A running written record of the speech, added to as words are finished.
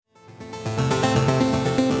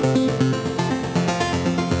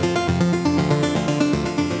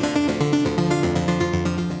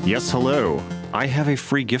Yes, hello. I have a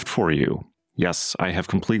free gift for you. Yes, I have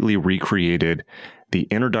completely recreated the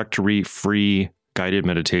introductory free guided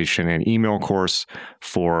meditation and email course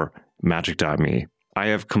for Magic.me. I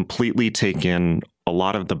have completely taken a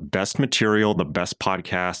lot of the best material, the best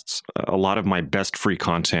podcasts, a lot of my best free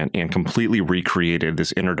content, and completely recreated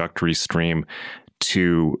this introductory stream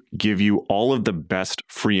to give you all of the best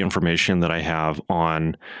free information that I have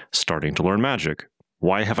on starting to learn magic.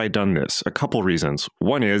 Why have I done this? A couple reasons.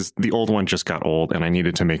 One is the old one just got old and I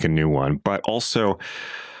needed to make a new one. But also,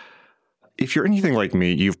 if you're anything like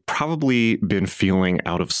me, you've probably been feeling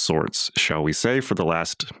out of sorts, shall we say, for the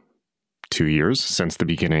last 2 years since the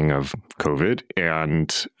beginning of COVID.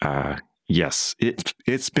 And yes,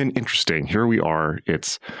 it's been interesting. Here we are.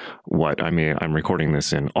 I'm recording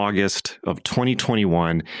this in August of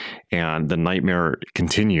 2021, and the nightmare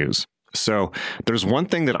continues. So there's one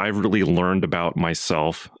thing that I've really learned about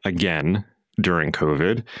myself, again, during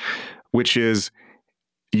COVID, which is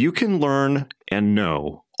you can learn and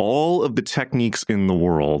know all of the techniques in the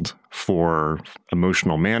world for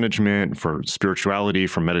emotional management, for spirituality,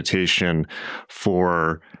 for meditation,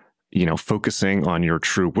 for, focusing on your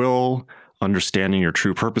true will, understanding your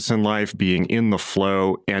true purpose in life, being in the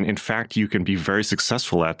flow. And in fact, you can be very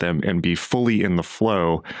successful at them and be fully in the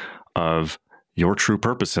flow of your true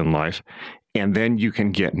purpose in life. And then you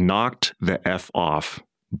can get knocked the F off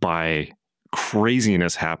by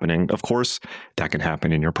craziness happening. Of course, that can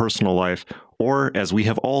happen in your personal life, or as we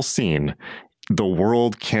have all seen, the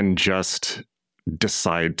world can just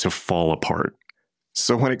decide to fall apart.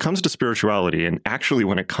 So when it comes to spirituality, and actually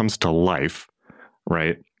when it comes to life,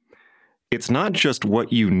 right, it's not just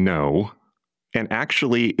what you know, and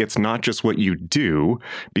actually it's not just what you do,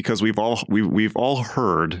 because we've all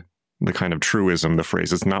heard the kind of truism, the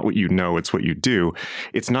phrase, it's not what you know, it's what you do.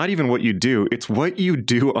 It's not even what you do, it's what you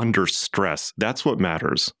do under stress. That's what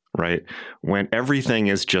matters, right? When everything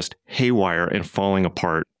is just haywire and falling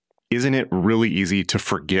apart, isn't it really easy to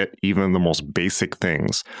forget even the most basic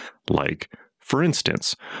things? Like, for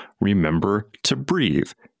instance, remember to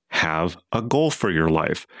breathe, have a goal for your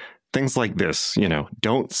life. Things like this,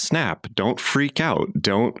 don't snap, don't freak out,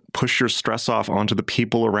 don't push your stress off onto the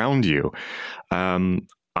people around you.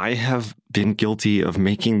 I have been guilty of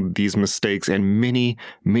making these mistakes and many,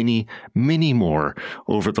 many, many more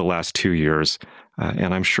over the last 2 years.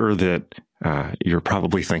 And I'm sure that you're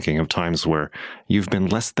probably thinking of times where you've been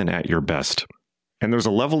less than at your best. And there's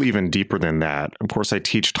a level even deeper than that. Of course, I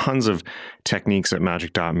teach tons of techniques at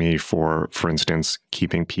Magic.me for instance,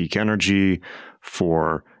 keeping peak energy,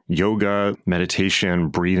 for yoga, meditation,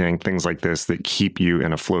 breathing, things like this that keep you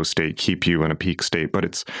in a flow state, keep you in a peak state. But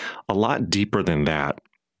it's a lot deeper than that.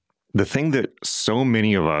 The thing that so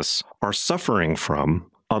many of us are suffering from,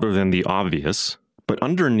 other than the obvious, but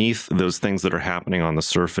underneath those things that are happening on the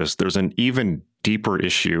surface, there's an even deeper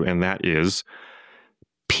issue, and that is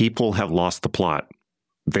people have lost the plot.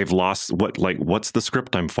 They've lost what's the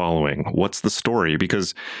script I'm following? What's the story?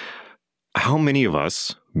 Because how many of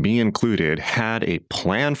us, me included, had a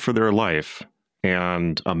plan for their life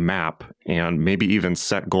and a map and maybe even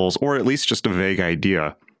set goals, or at least just a vague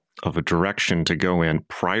idea of a direction to go in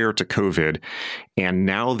prior to COVID. And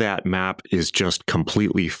now that map is just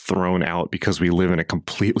completely thrown out because we live in a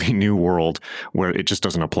completely new world where it just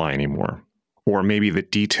doesn't apply anymore. Or maybe the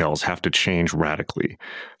details have to change radically.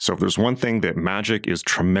 So if there's one thing that magic is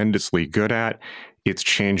tremendously good at, it's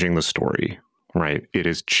changing the story, right? It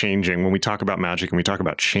is changing. When we talk about magic and we talk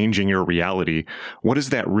about changing your reality, what does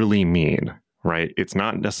that really mean? Right? It's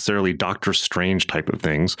not necessarily Doctor Strange type of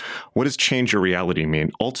things. What does change your reality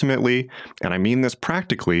mean? Ultimately, and I mean this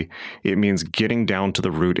practically, it means getting down to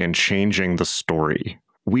the root and changing the story.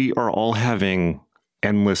 We are all having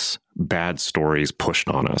endless bad stories pushed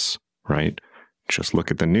on us, right? Just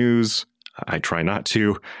look at the news. I try not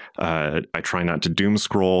to doom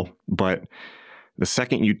scroll, but the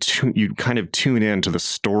second you kind of tune in to the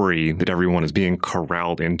story that everyone is being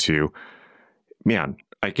corralled into, man,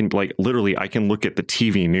 I can look at the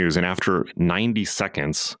TV news, and after 90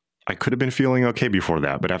 seconds, I could have been feeling okay before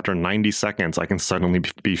that, but after 90 seconds, I can suddenly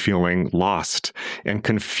be feeling lost and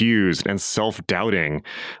confused and self-doubting.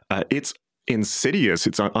 It's insidious.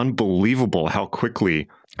 It's unbelievable how quickly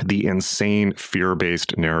the insane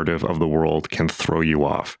fear-based narrative of the world can throw you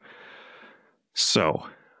off. So,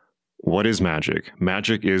 what is magic?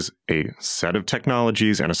 Magic is a set of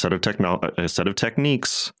technologies and a set of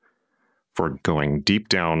techniques for going deep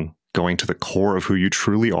down, going to the core of who you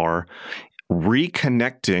truly are,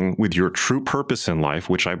 reconnecting with your true purpose in life,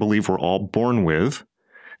 which I believe we're all born with.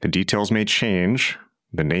 The details may change,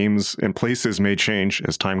 the names and places may change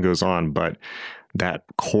as time goes on, but that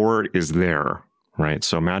core is there. right?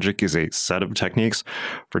 So magic is a set of techniques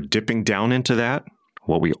for dipping down into that,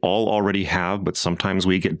 what we all already have, but sometimes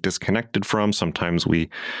we get disconnected from, sometimes we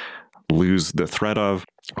lose the thread of,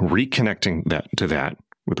 reconnecting that to that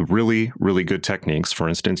with really, really good techniques, for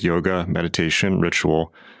instance, yoga, meditation,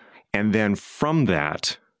 ritual. And then from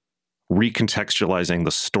that, recontextualizing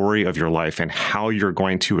the story of your life and how you're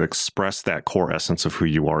going to express that core essence of who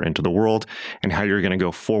you are into the world and how you're going to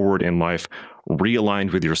go forward in life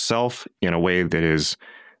realigned with yourself in a way that is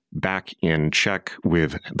back in check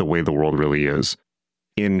with the way the world really is.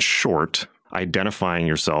 In short, identifying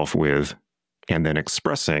yourself with and then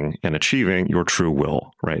expressing and achieving your true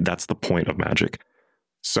will, right? That's the point of magic.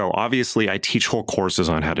 So obviously, I teach whole courses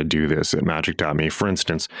on how to do this at magic.me. For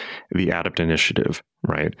instance, the Adept Initiative,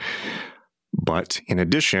 right? But in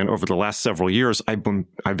addition, over the last several years, I've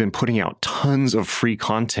been putting out tons of free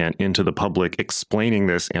content into the public explaining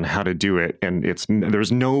this and how to do it. And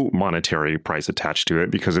there's no monetary price attached to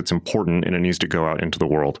it because it's important and it needs to go out into the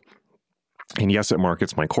world. And yes, it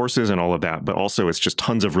markets my courses and all of that, but also it's just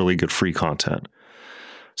tons of really good free content.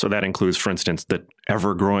 So that includes, for instance, the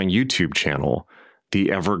ever-growing YouTube channel,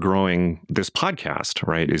 the ever-growing, this podcast,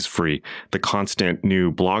 right, is free. The constant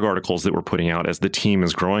new blog articles that we're putting out as the team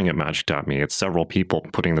is growing at magic.me. It's several people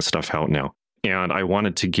putting this stuff out now. And I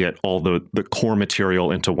wanted to get all the core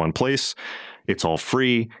material into one place. It's all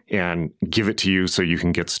free and give it to you so you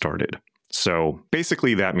can get started. So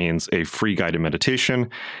basically that means a free guided meditation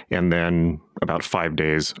and then about 5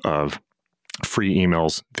 days of free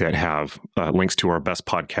emails that have links to our best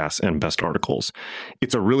podcasts and best articles.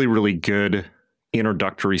 It's a really, really good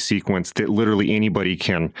introductory sequence that literally anybody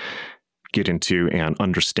can get into and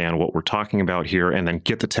understand what we're talking about here and then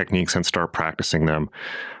get the techniques and start practicing them.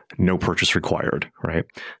 No purchase required, right?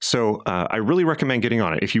 So I really recommend getting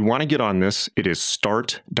on it. If you want to get on this, it is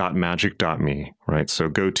start.magic.me, right? So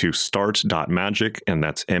go to start.magic, and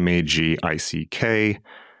that's magic.me,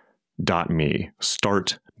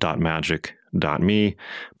 start.magic.me,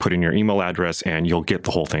 put in your email address, and you'll get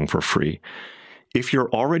the whole thing for free. If you're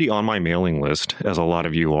already on my mailing list, as a lot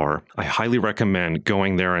of you are, I highly recommend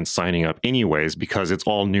going there and signing up anyways, because it's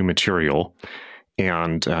all new material.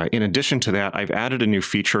 And in addition to that, I've added a new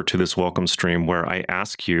feature to this welcome stream where I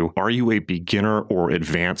ask you, are you a beginner or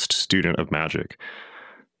advanced student of magic?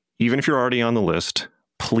 Even if you're already on the list,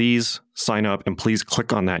 please sign up and please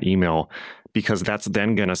click on that email, because that's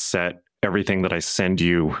then going to set everything that I send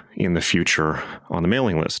you in the future on the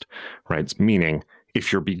mailing list, right? Meaning,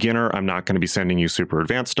 if you're a beginner, I'm not going to be sending you super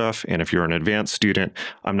advanced stuff. And if you're an advanced student,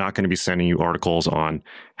 I'm not going to be sending you articles on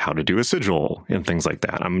how to do a sigil and things like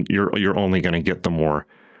that. You're only going to get the more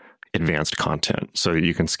advanced content so that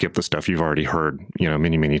you can skip the stuff you've already heard,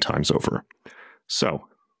 many, many times over. So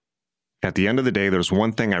at the end of the day, there's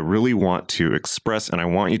one thing I really want to express and I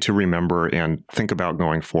want you to remember and think about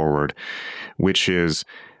going forward, which is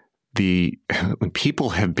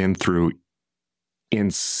people have been through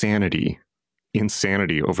insanity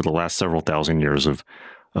over the last several thousand years of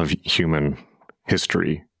human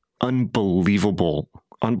history.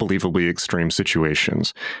 Unbelievably extreme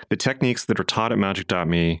situations. The techniques that are taught at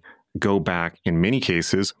magic.me go back in many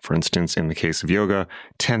cases, for instance, in the case of yoga,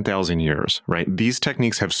 10,000 years, right? These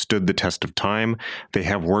techniques have stood the test of time. They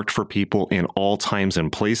have worked for people in all times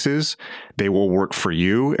and places. They will work for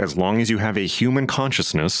you as long as you have a human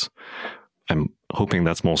consciousness. I'm hoping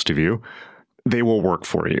that's most of you. They will work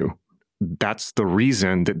for you. That's the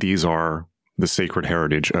reason that these are the sacred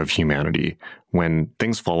heritage of humanity. When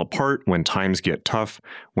things fall apart, when times get tough,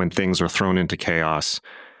 when things are thrown into chaos,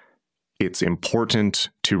 it's important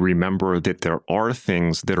to remember that there are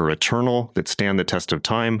things that are eternal, that stand the test of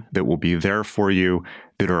time, that will be there for you,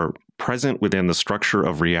 that are present within the structure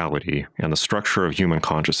of reality and the structure of human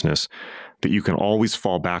consciousness, that you can always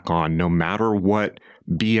fall back on no matter what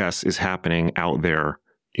BS is happening out there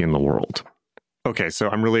in the world. Okay, so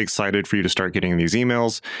I'm really excited for you to start getting these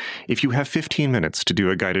emails. If you have 15 minutes to do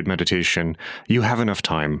a guided meditation, you have enough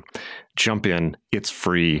time. Jump in. It's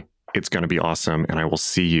free. It's going to be awesome. And I will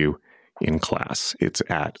see you in class. It's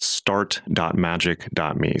at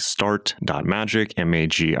start.magic.me. Start.magic,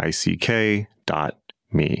 magic.me.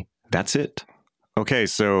 That's it. Okay,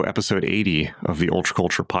 so episode 80 of the Ultra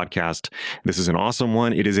Culture podcast. This is an awesome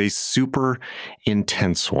one. It is a super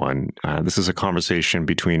intense one. This is a conversation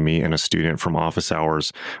between me and a student from office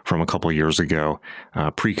hours from a couple years ago,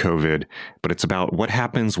 pre-COVID. But it's about what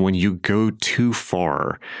happens when you go too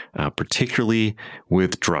far, particularly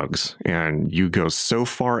with drugs, and you go so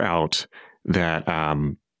far out that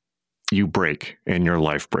you break and your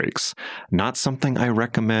life breaks. Not something I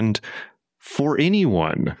recommend for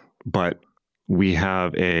anyone, but we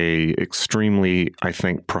have a extremely, I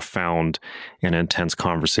think, profound and intense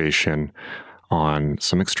conversation on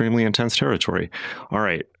some extremely intense territory. All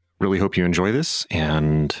right. Really hope you enjoy this,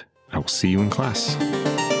 and I will see you in class.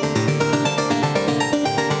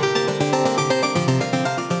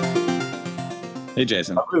 Hey,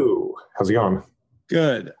 Jason. Hello. How's it going?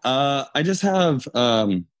 Good. I just have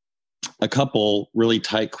a couple really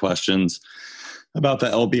tight questions about the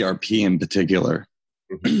LBRP in particular.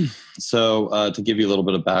 So to give you a little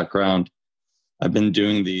bit of background, I've been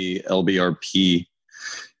doing the LBRP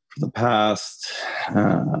for the past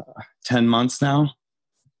 10 months now,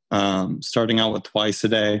 starting out with twice a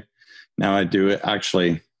day. Now I do it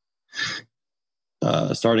actually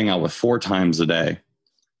starting out with 4 times a day.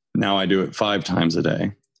 Now I do it 5 times a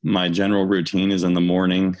day. My general routine is in the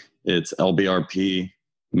morning. It's LBRP,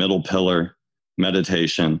 middle pillar,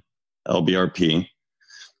 meditation, LBRP.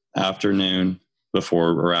 Afternoon, before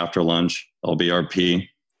or after lunch, LBRP.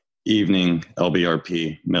 Evening,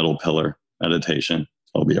 LBRP, middle pillar, meditation,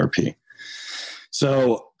 LBRP.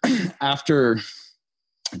 So after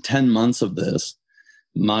 10 months of this,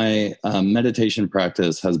 my meditation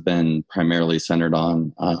practice has been primarily centered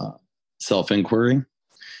on self-inquiry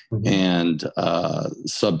and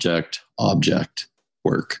subject-object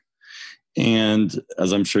work. And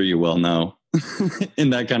as I'm sure you well know, in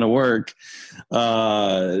that kind of work,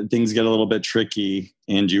 things get a little bit tricky,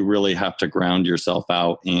 and you really have to ground yourself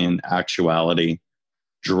out in actuality,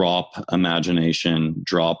 drop imagination,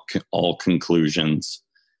 drop all conclusions,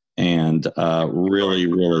 and really.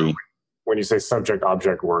 When you say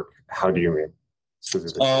subject-object work, how do you mean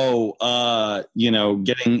specifically?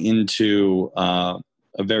 Getting into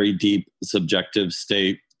a very deep subjective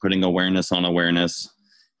state, putting awareness on awareness,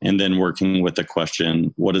 and then working with the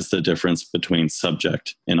question, what is the difference between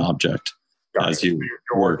subject and object? As you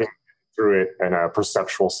work working through it in a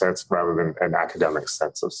perceptual sense rather than an academic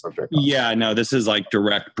sense of subject. Yeah, no, this is like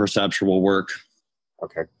direct perceptual work.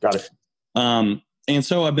 Okay, got it. And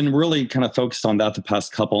so I've been really kind of focused on that the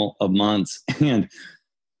past couple of months, and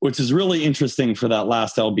which is really interesting for that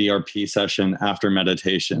last LBRP session after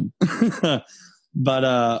meditation.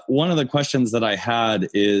 But one of the questions that I had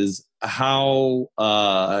is how,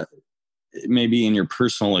 maybe in your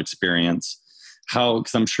personal experience,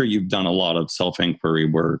 because I'm sure you've done a lot of self-inquiry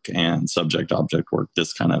work and subject-object work,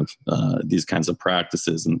 these kinds of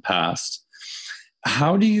practices in the past.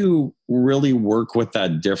 How do you really work with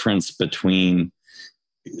that difference between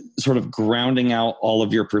sort of grounding out all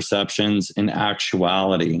of your perceptions in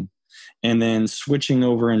actuality and then switching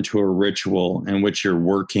over into a ritual in which you're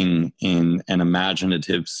working in an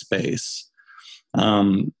imaginative space?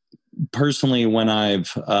 Personally, when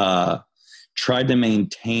I've tried to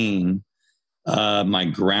maintain my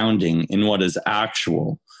grounding in what is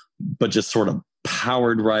actual, but just sort of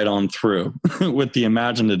powered right on through with the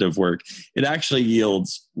imaginative work, it actually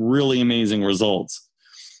yields really amazing results.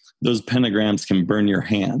 Those pentagrams can burn your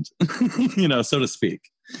hand, so to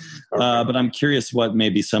speak. Okay. But I'm curious what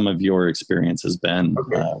maybe some of your experience has been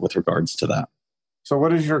with regards to that. So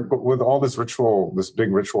what is with all this ritual, this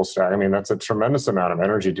big ritual stack? I mean, that's a tremendous amount of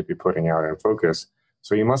energy to be putting out and focus.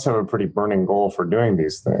 So you must have a pretty burning goal for doing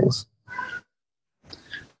these things.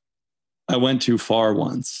 I went too far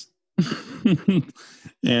once. And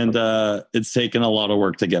it's taken a lot of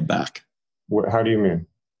work to get back. How do you mean?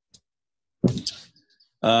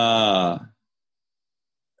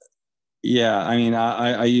 Yeah, I mean,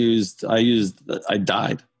 I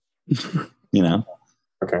died,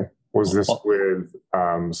 Okay. Was this with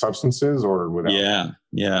substances or without?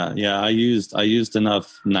 Yeah. I used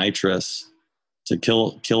enough nitrous to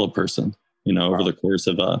kill a person, over the course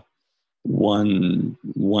of a 1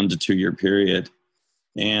 to 2 year period.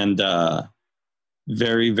 And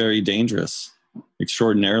very, very dangerous,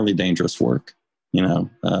 extraordinarily dangerous work,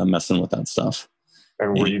 messing with that stuff.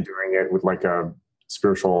 And were you doing it with like a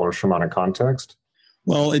spiritual or shamanic context?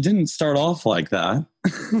 Well, it didn't start off like that.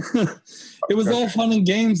 It was all fun and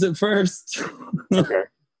games at first. Okay.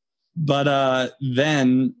 But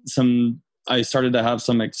then I started to have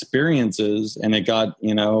some experiences, and it got,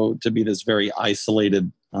 to be this very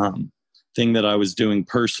isolated thing that I was doing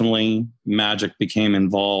personally. Magic became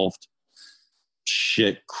involved.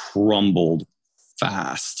 Shit crumbled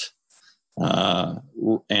fast.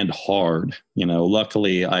 And hard,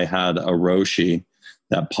 luckily I had a Roshi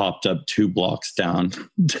that popped up 2 blocks down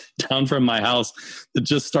from my house that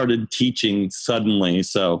just started teaching suddenly.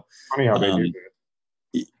 So funny how they do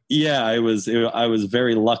that. Yeah, I was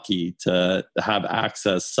very lucky to have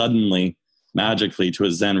access suddenly, magically, to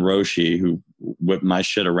a Zen Roshi who whipped my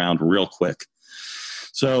shit around real quick.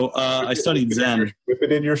 So I studied Zen.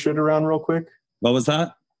 Whipped your shit around real quick? What was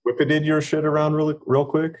that? Whippet your shit around real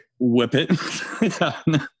quick? Whip it.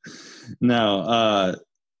 No,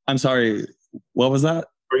 I'm sorry. What was that?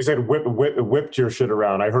 Or you said whipped your shit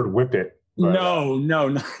around. I heard whip it. But,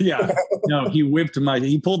 No. Yeah. No,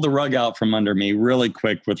 he pulled the rug out from under me really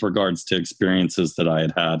quick with regards to experiences that I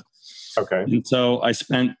had. Okay. And so I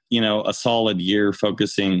spent, a solid year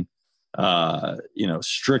focusing,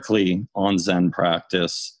 strictly on Zen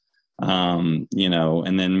practice, and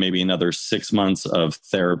then maybe another 6 months of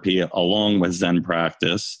therapy along with Zen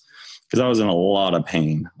practice, because I was in a lot of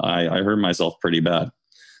pain. I hurt myself pretty bad.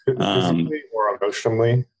 Physically or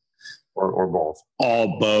emotionally or both?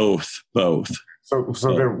 All both. So was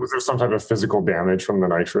there some type of physical damage from the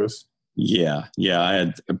nitrous? Yeah. I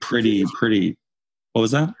had a pretty, what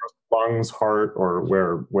was that? Lungs, heart, or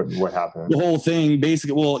what happened? The whole thing,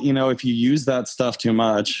 basically. Well, if you use that stuff too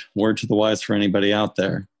much, word to the wise for anybody out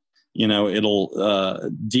there, it'll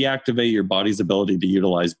deactivate your body's ability to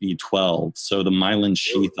utilize B12. So the myelin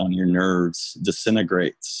sheath on your nerves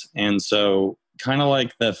disintegrates. And so kind of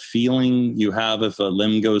like the feeling you have if a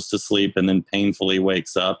limb goes to sleep and then painfully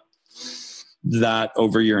wakes up, that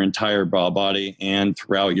over your entire body and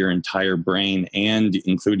throughout your entire brain and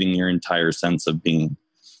including your entire sense of being.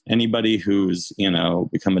 Anybody who's,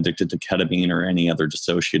 become addicted to ketamine or any other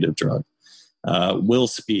dissociative drug will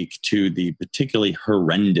speak to the particularly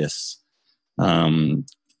horrendous,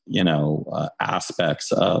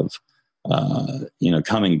 aspects of,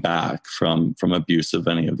 coming back from abuse of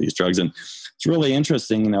any of these drugs. And it's really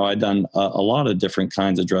interesting. I'd done a lot of different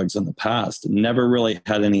kinds of drugs in the past, never really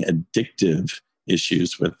had any addictive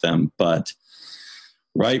issues with them, but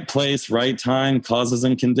right place, right time, causes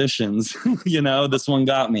and conditions. This one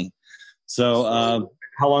got me. So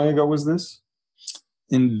how long ago was this?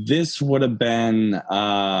 And this would have been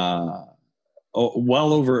well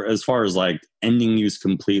over, as far as like ending use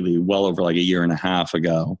completely, well over like a year and a half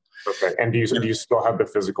ago. Okay. And do you still have the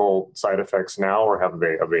physical side effects now, or have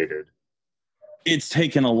they abated? It's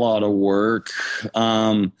taken a lot of work.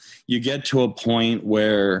 You get to a point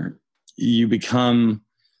where the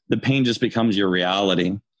pain just becomes your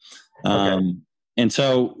reality. Okay. And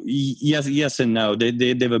so yes and no,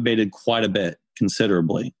 they've abated quite a bit,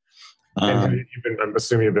 considerably. And I'm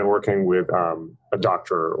assuming you've been working with a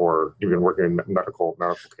doctor, or you've been working in medical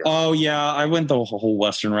care. Oh yeah, I went the whole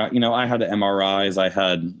Western route. I had MRIs, I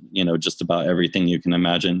had, just about everything you can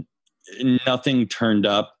imagine. Nothing turned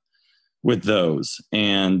up with those,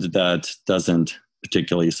 and that doesn't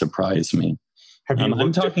particularly surprise me.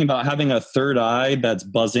 I'm talking about having a third eye that's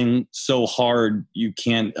buzzing so hard you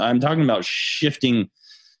can't. I'm talking about shifting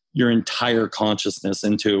your entire consciousness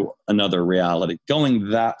into another reality, going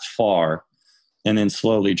that far, and then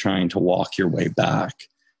slowly trying to walk your way back.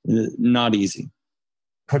 Not easy.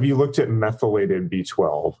 Have you looked at methylated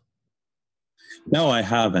B12? No, I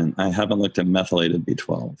haven't. I haven't looked at methylated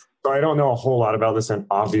B12. So I don't know a whole lot about this, and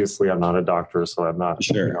obviously I'm not a doctor, so I'm not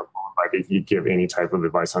sure qualified to give any type of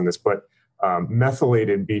advice on this. But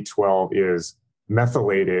methylated B12 is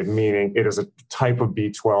methylated, meaning it is a type of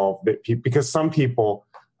B12 that because some people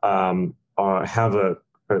some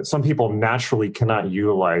people naturally cannot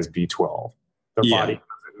utilize B12. The body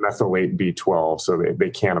doesn't methylate B12, so they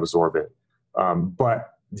can't absorb it.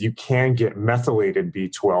 But you can get methylated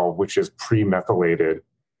B12, which is pre-methylated,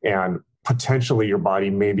 and potentially your body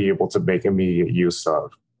may be able to make immediate use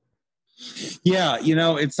of. Yeah,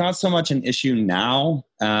 it's not so much an issue now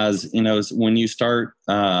as, when you start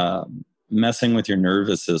messing with your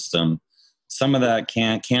nervous system, some of that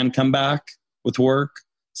can come back with work.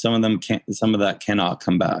 Some of that cannot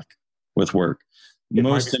come back with work.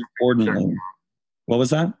 Most importantly, what was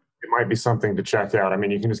that? It might be something to check out. I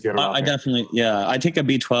mean, you can just get it. I definitely, I take a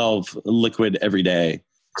B12 liquid every day.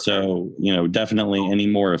 So, definitely any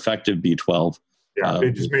more effective B12. Yeah,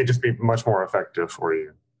 it may just be much more effective for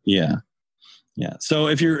you. Yeah.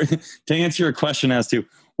 So to answer your question as to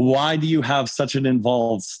why do you have such an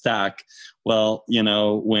involved stack? Well,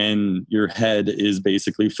 when your head is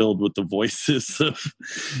basically filled with the voices of,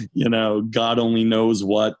 God only knows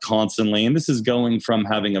what constantly. And this is going from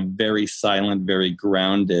having a very silent, very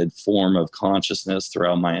grounded form of consciousness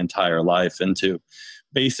throughout my entire life into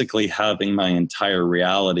basically having my entire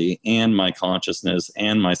reality and my consciousness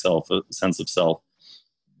and my sense of self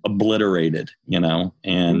obliterated,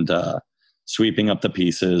 and sweeping up the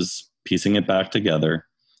pieces, piecing it back together.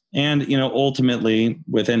 And, ultimately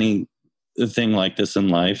with any thing like this in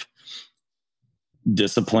life,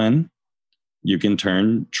 discipline, you can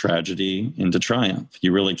turn tragedy into triumph.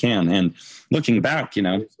 You really can. And looking back,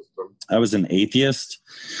 I was an atheist,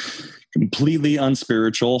 completely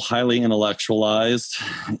unspiritual, highly intellectualized,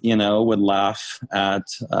 would laugh at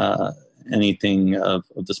anything of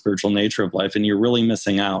the spiritual nature of life. And you're really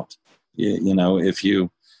missing out, if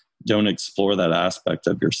you don't explore that aspect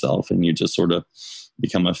of yourself and you just sort of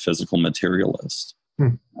become a physical materialist,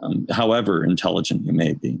 however intelligent you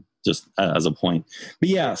may be, just as a point. But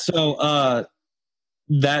yeah, so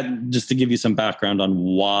that, just to give you some background on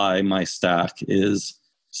why my stack is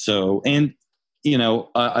so, and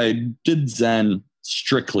I did Zen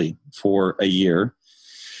strictly for a year,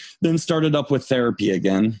 then started up with therapy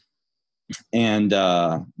again. And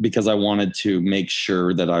because I wanted to make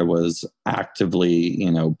sure that I was actively,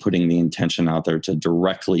 putting the intention out there to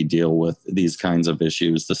directly deal with these kinds of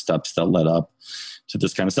issues, the steps that led up to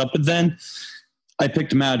this kind of stuff. But then I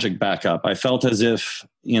picked magic back up. I felt as if,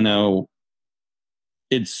 my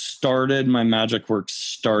magic work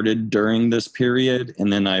started during this period.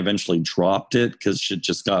 And then I eventually dropped it because shit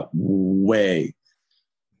just got way,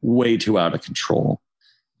 way too out of control.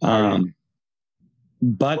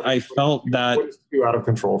 But I felt that... What is too out of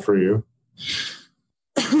control for you?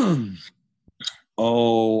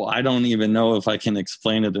 Oh, I don't even know if I can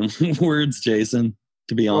explain it in words, Jason,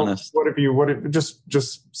 to be honest.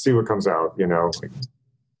 Just see what comes out,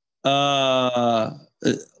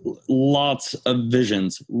 Lots of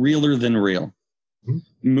visions, realer than real.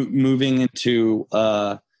 Moving into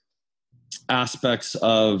aspects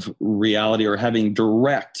of reality, or having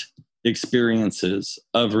direct experiences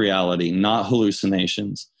of reality, not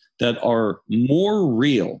hallucinations, that are more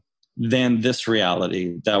real than this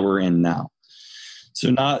reality that we're in now. So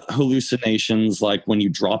not hallucinations like when you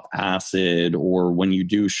drop acid or when you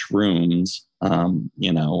do shrooms.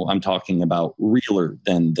 I'm talking about realer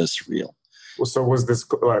than this real. So was this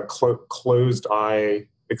closed eye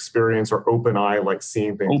experience or open eye, like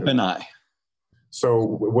seeing things? Open eye.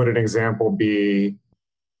 So would an example be?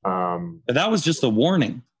 That was just a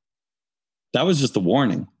warning. How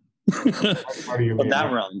do you mean?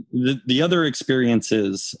 That realm. The other experience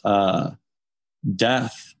is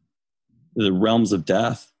death, the realms of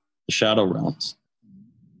death, the shadow realms.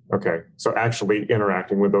 Okay. So actually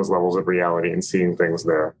interacting with those levels of reality and seeing things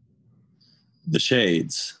there. The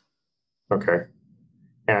shades. Okay.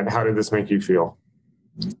 And how did this make you feel?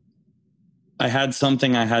 I had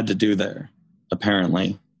something I had to do there,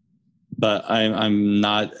 apparently. But I'm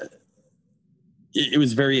not... It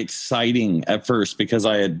was very exciting at first because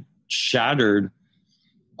I had shattered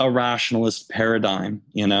a rationalist paradigm,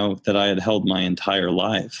 that I had held my entire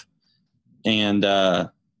life. And so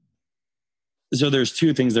there's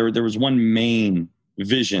two things. There was one main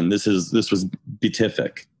vision. This was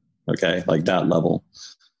beatific, okay, like that level.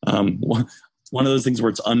 One of those things where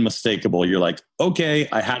it's unmistakable. You're like, okay,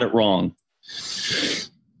 I had it wrong.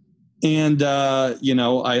 And,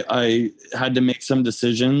 I had to make some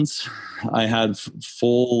decisions. I had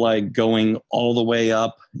full, going all the way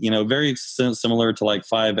up, very similar to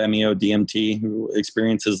 5-MeO DMT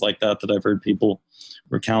experiences like that I've heard people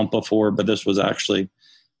recount before, but this was actually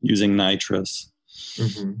using nitrous.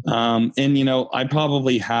 Mm-hmm. And, I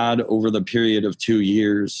probably had over the period of 2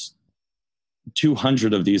 years,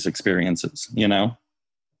 200 of these experiences,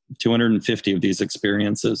 250 of these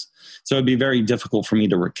experiences. So it'd be very difficult for me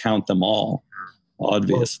to recount them all.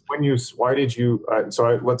 Obvious. Well, why did you?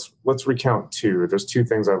 Let's recount two. There's two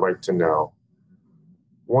things I'd like to know.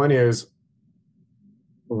 One is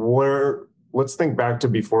let's think back to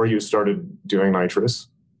before you started doing nitrous.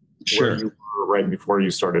 Sure. Where you were right before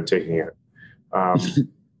you started taking it.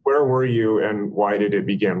 Where were you and why did it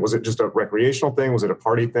begin? Was it just a recreational thing? Was it a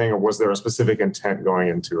party thing? Or was there a specific intent going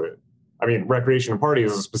into it? I mean, recreation and party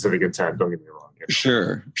is a specific intent. Don't get me wrong.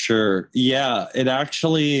 Sure. Yeah, it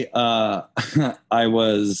actually, I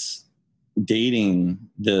was dating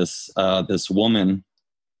this woman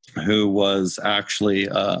who was actually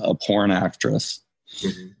a porn actress.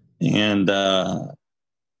 Mm-hmm. And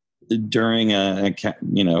during a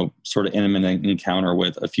sort of intimate encounter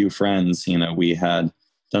with a few friends, we had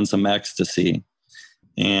done some ecstasy,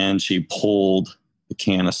 and she pulled a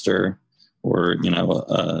canister or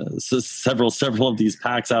several of these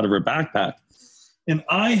packs out of her backpack. And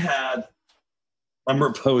I'm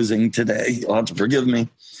reposing today, you'll have to forgive me.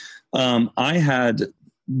 I had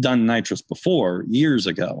done nitrous before years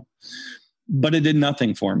ago, but it did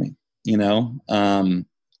nothing for me,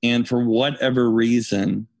 and for whatever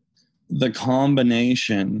reason, the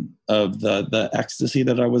combination of the ecstasy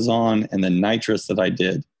that I was on and the nitrous that I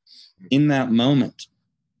did in that moment,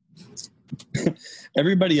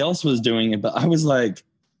 everybody else was doing it, but I was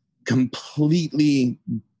completely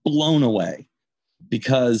blown away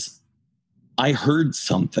because I heard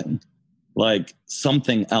something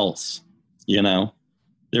else,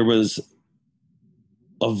 there was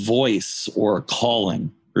a voice or a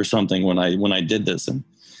calling or something when I did this, and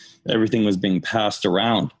everything was being passed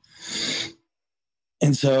around.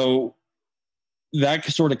 And so that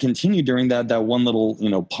sort of continued during that one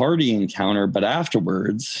little, party encounter. But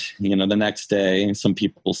afterwards, the next day, some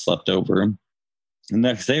people slept over. The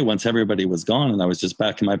next day, once everybody was gone and I was just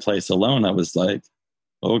back in my place alone, I was like,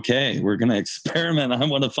 okay, we're going to experiment. I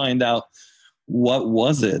want to find out, what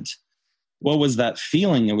was it? What was that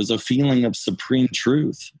feeling? It was a feeling of supreme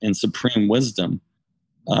truth and supreme wisdom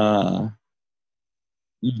that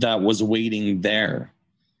was waiting there.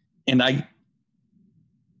 And I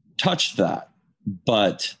touched that,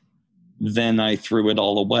 but then I threw it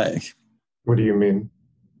all away. What do you mean?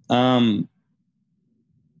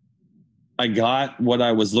 I got what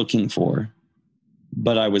I was looking for,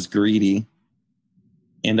 but I was greedy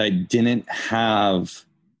and I didn't have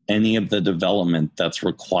any of the development that's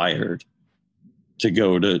required to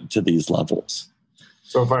go to these levels.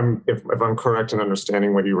 So if I'm correct in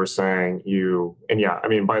understanding what you were saying,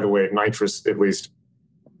 by the way, nitrous at least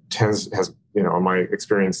in my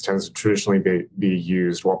experience, tends to traditionally be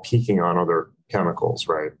used while peaking on other chemicals,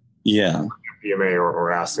 right? Yeah. BMA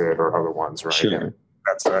or acid or other ones, right? Sure. And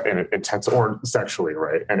that's and it intensifies, or sexually,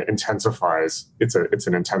 right? And it intensifies. It's an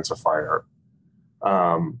intensifier.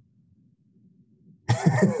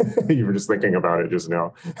 You were just thinking about it just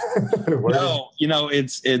now. No,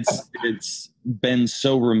 it's been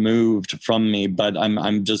so removed from me, but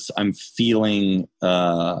I'm feeling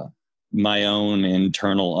my own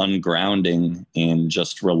internal ungrounding and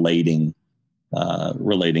just relating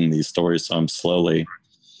these stories. So I'm slowly.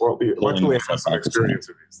 Well, luckily I have some experience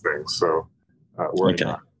of these things, so we're okay.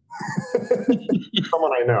 Not.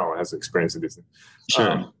 Someone I know has experience of these things.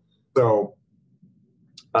 Sure.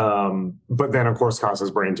 But then of course causes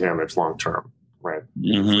brain damage long term, right?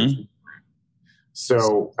 Mm-hmm.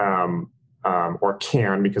 So, or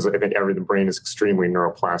can, because I think the brain is extremely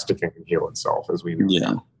neuroplastic and can heal itself, as we know.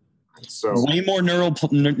 Yeah. So way more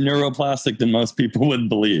neuroplastic than most people would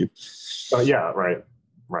believe. Yeah, right.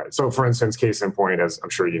 So, for instance, case in point, as I'm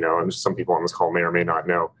sure you know, and some people on this call may or may not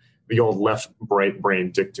know, the old left-right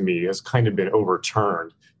brain dichotomy has kind of been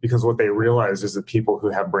overturned, because what they realize is that people who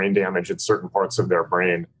have brain damage in certain parts of their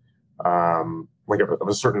brain, like of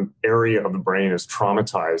a certain area of the brain, is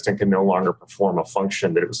traumatized and can no longer perform a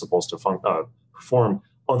function that it was supposed to perform.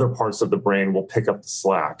 Other parts of the brain will pick up the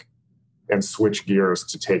slack and switch gears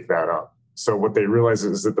to take that up. So what they realize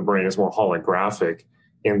is that the brain is more holographic,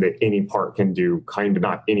 and that any part can do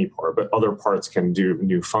not any part, but other parts can do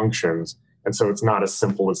new functions. And so it's not as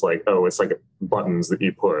simple as it's like buttons that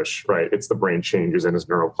you push, right? It's the brain changes and is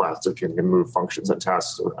neuroplastic and can move functions and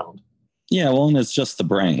tasks around. Yeah, well, and it's just the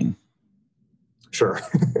brain. Sure,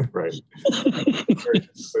 right.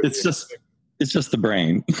 It's just the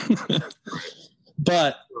brain.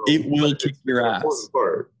 But it will kick your ass.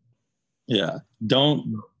 Part. Yeah.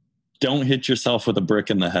 Don't hit yourself with a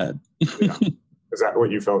brick in the head. Yeah. Is that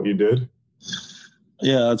what you felt you did?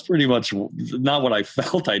 Yeah, that's pretty much not what I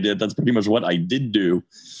felt I did. That's pretty much what I did do.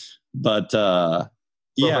 But so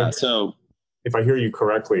if I hear you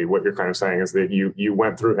correctly, what you're kind of saying is that you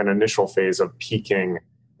went through an initial phase of peaking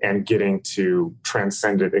and getting to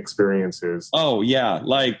transcendent experiences. Oh yeah,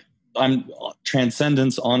 like I'm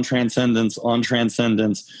transcendence on transcendence on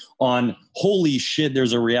transcendence on holy shit,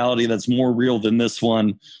 there's a reality that's more real than this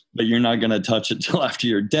one, but you're not going to touch it till after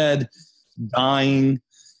you're dead, dying,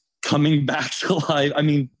 coming back to life. I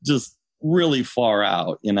mean, just really far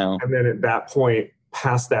out, And then at that point,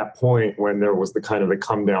 past that point, when there was the kind of the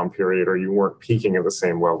come down period, or you weren't peaking at the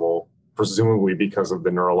same level, presumably because of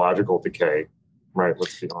the neurological decay, right?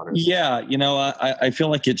 Let's be honest. Yeah. I feel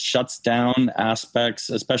like it shuts down aspects,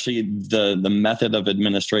 especially the method of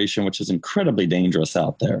administration, which is incredibly dangerous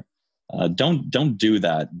out there. Don't do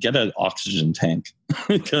that. Get an oxygen tank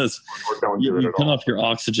because you cut off your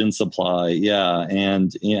oxygen supply. Yeah,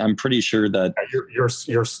 and I'm pretty sure that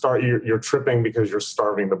you're tripping because you're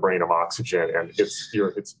starving the brain of oxygen, and it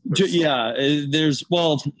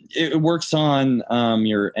works on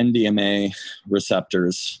your NMDA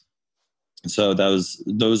receptors. So those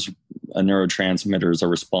neurotransmitters are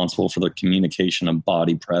responsible for the communication of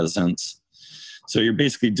body presence. So you're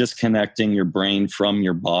basically disconnecting your brain from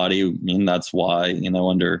your body. I mean, that's why,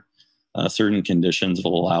 under certain conditions, it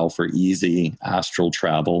will allow for easy astral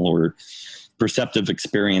travel or perceptive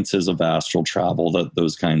experiences of astral travel,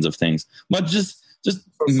 those kinds of things. But just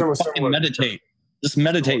meditate. Just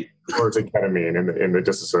meditate. Or to ketamine in the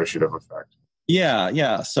dissociative effect.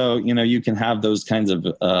 Yeah. So, you can have those kinds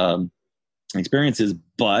of experiences,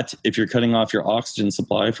 but if you're cutting off your oxygen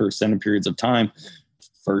supply for extended periods of time,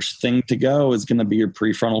 first thing to go is going to be your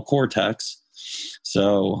prefrontal cortex.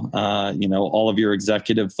 So, all of your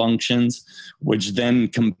executive functions, which then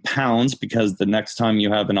compounds because the next time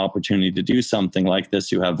you have an opportunity to do something like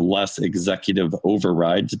this, you have less executive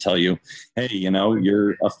override to tell you, hey,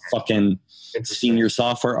 you're a fucking senior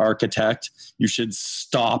software architect. You should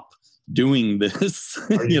stop doing this.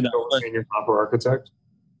 Are you still a senior software architect?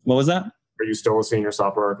 What was that? Are you still a senior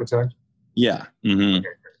software architect? Yeah. Mm-hmm. Okay.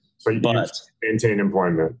 So you maintain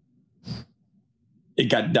employment. It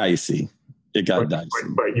got dicey.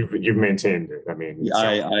 But you've maintained it. I mean,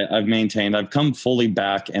 I've maintained. I've come fully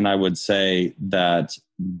back, and I would say that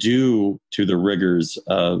due to the rigors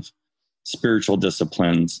of spiritual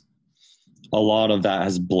disciplines, a lot of that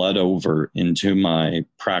has bled over into my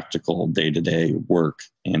practical day-to-day work,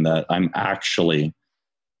 and that I'm actually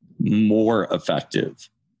more effective,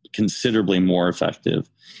 considerably more effective,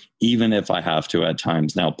 even if I have to at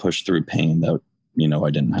times now push through pain that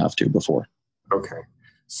I didn't have to before. Okay.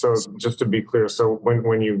 So just to be clear, so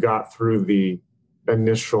when you got through the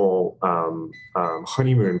initial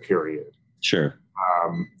honeymoon period, sure.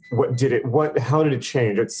 How did it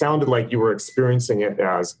change? It sounded like you were experiencing it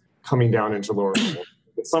as coming down into lower levels.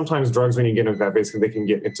 Sometimes drugs, when you get into that, basically they can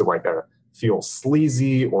get into like feel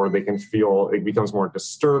sleazy, or they can feel it becomes more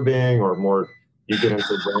disturbing, or more you get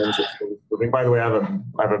into realms of disturbing. By the way, I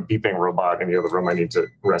have a beeping robot in the other room I need to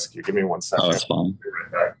rescue. Give me 1 second. Oh, that's fine.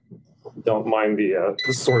 Don't mind the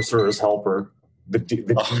sorcerer's helper, the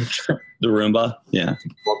Roomba, yeah.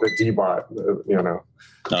 Well, the D-bot,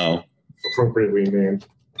 Oh, appropriately named.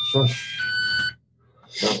 Shush.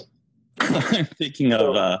 No. I'm thinking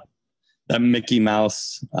of that Mickey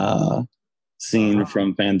Mouse scene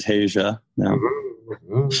from Fantasia. No.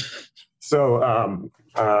 Mm-hmm. So,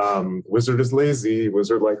 wizard is lazy.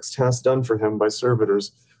 Wizard likes tasks done for him by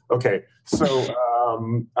servitors. Okay, so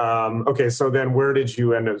so then where did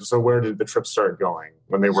you end up? So where did the trip start going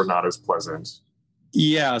when they were not as pleasant?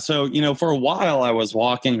 Yeah, so for a while I was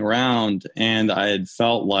walking around, and I had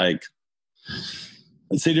felt like,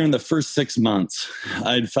 let's say during the first 6 months,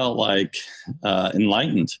 I'd felt like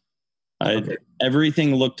enlightened. Okay.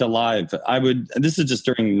 Everything looked alive. This is just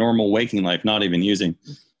during normal waking life, not even using.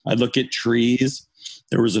 I'd look at trees.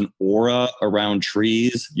 There was an aura around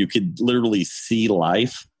trees. You could literally see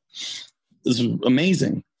life. This was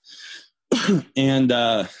amazing. And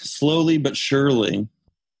slowly but surely,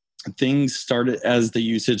 things started as the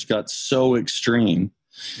usage got so extreme.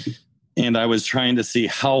 And I was trying to see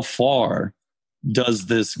how far does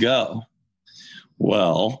this go?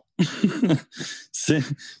 Well, to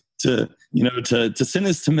sin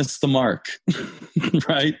is to miss the mark,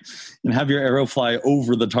 right? And have your arrow fly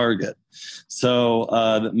over the target. So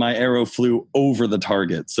my arrow flew over the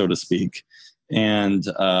target, so to speak. And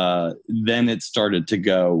then it started to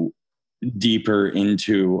go deeper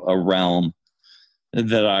into a realm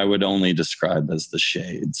that I would only describe as the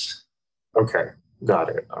shades. Okay, got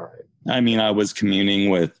it. All right. I mean, I was communing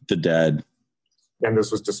with the dead. And this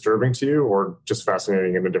was disturbing to you, or just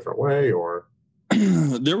fascinating in a different way, or?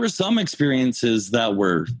 There were some experiences that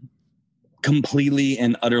were completely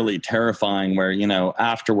and utterly terrifying where,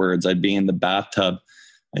 afterwards I'd be in the bathtub.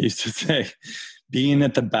 I used to say, being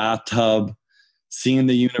at the bathtub, seeing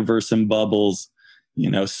the universe in bubbles,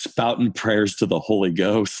 spouting prayers to the Holy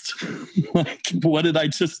Ghost. Like, what did I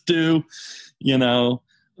just do?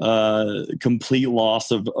 Complete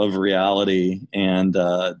loss of reality, and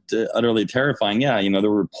utterly terrifying. Yeah,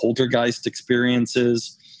 there were poltergeist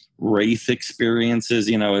experiences, wraith experiences,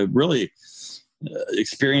 it really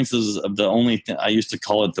experiences of the only thing I used to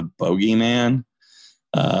call it the bogeyman,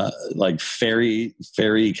 like fairy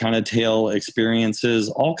kind of tale experiences,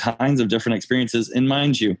 all kinds of different experiences. And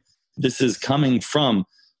mind you, this is coming from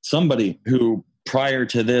somebody who prior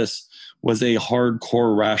to this was a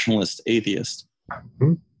hardcore rationalist atheist.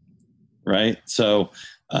 Mm-hmm. Right. So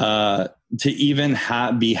to even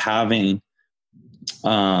be having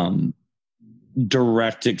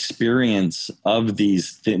direct experience of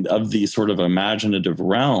these sort of imaginative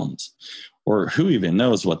realms, or who even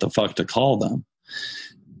knows what the fuck to call them,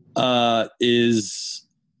 is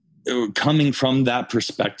coming from that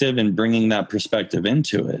perspective and bringing that perspective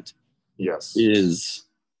into it. Yes, is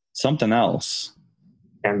something else.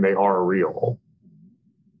 And they are real.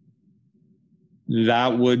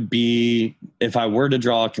 That would be, if I were to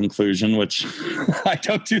draw a conclusion, which I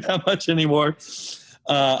don't do that much anymore,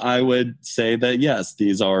 I would say that, yes,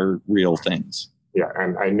 these are real things. Yeah,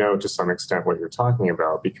 and I know to some extent what you're talking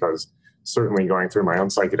about, because certainly going through my own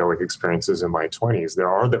psychedelic experiences in my 20s, there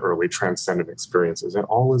are the early transcendent experiences, and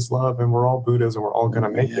all is love, and we're all Buddhas, and we're all going to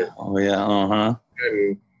make it. Oh, yeah,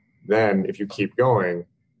 And then if you keep going,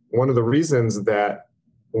 one of the reasons that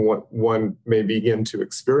one may begin to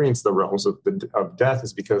experience the realms of death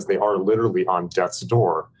is because they are literally on death's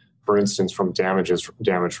door. For instance, from damage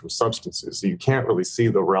from substances. So you can't really see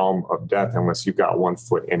the realm of death unless you've got 1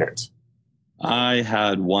 foot in it. I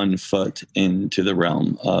had 1 foot into the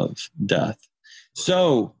realm of death.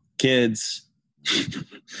 So, kids,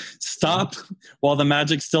 stop while the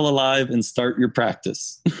magic's still alive and start your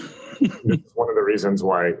practice. It's one of the reasons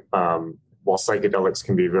why, while psychedelics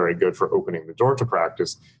can be very good for opening the door to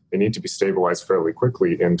practice, they need to be stabilized fairly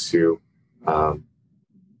quickly into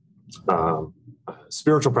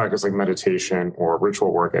spiritual practice like meditation or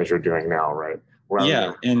ritual work as you're doing now, right?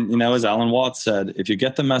 And as Alan Watts said, if you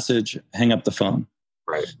get the message, hang up the phone.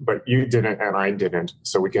 Right, but you didn't and I didn't,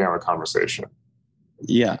 so we can have a conversation.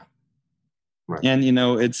 Yeah. Right. And,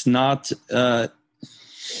 it's not,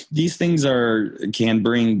 these things can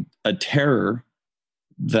bring a terror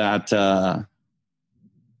that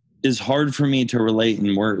is hard for me to relate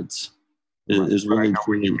in words. Is really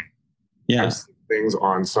true. Yeah. Things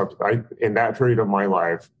on in that period of my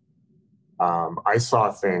life, I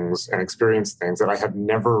saw things and experienced things that I have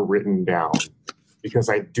never written down because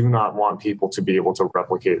I do not want people to be able to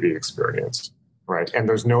replicate the experience, right? And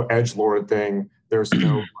there's no edgelord thing. There's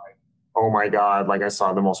no like, oh my God, like I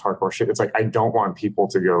saw the most hardcore shit. It's like I don't want people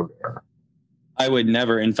to go there. I would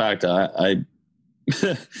never. In fact, I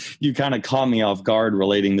you kind of caught me off guard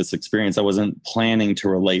relating this experience. I wasn't planning to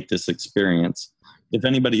relate this experience. If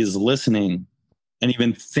anybody is listening and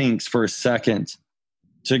even thinks for a second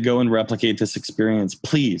to go and replicate this experience,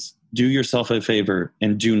 please do yourself a favor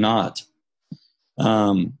and do not.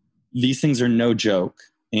 These things are no joke.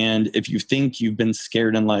 And if you think you've been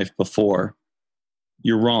scared in life before,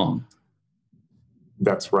 you're wrong.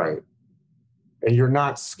 That's right. And you're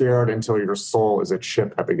not scared until your soul is a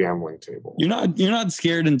chip at the gambling table. You're not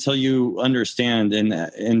scared until you understand and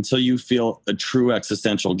until you feel a true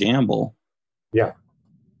existential gamble. Yeah.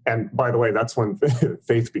 And by the way, that's when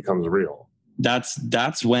faith becomes real.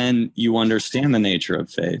 That's when you understand the nature of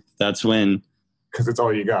faith. That's when, because it's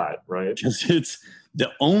all you got, right? Because it's the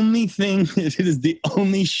only thing. It is the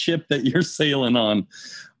only ship that you're sailing on.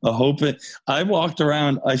 I walked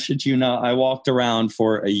around. I shit you not. I walked around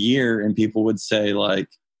for a year, and people would say like,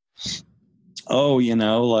 "Oh,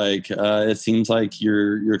 it seems like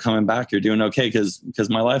you're coming back. You're doing okay." Because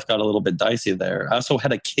my life got a little bit dicey there. I also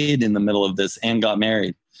had a kid in the middle of this and got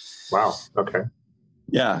married. Wow. Okay.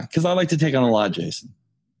 Yeah, because I like to take on a lot, Jason.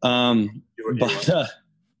 What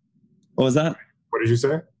was that? What did you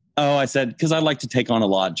say? Oh, I said because I like to take on a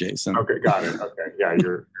lot, Jason. Okay, got it. Okay, yeah,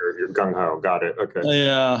 you're gung ho. Got it. Okay.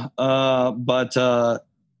 Yeah,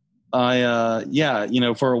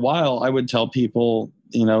 for a while I would tell people,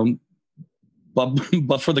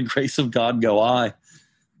 but for the grace of God go I.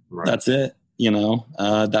 Right. That's it.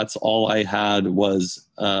 That's all I had was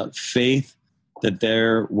faith that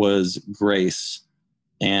there was grace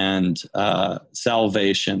and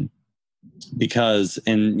salvation. Because,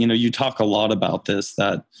 you talk a lot about this,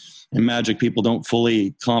 that in magic, people don't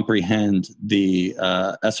fully comprehend the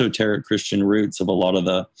esoteric Christian roots of a lot of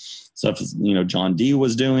the stuff, John Dee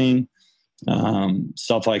was doing,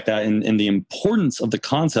 stuff like that, and the importance of the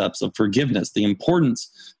concepts of forgiveness, the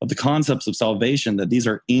importance of the concepts of salvation, that these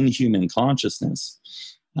are in human consciousness.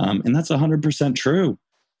 And that's 100% true.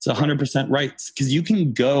 It's 100% right. Because you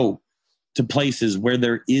can go to places where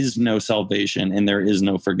there is no salvation and there is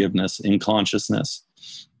no forgiveness in consciousness.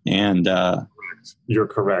 And you're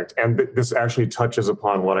correct. And this actually touches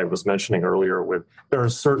upon what I was mentioning earlier with there are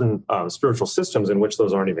certain spiritual systems in which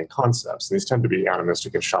those aren't even concepts. These tend to be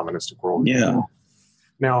animistic and shamanistic worldview. Yeah.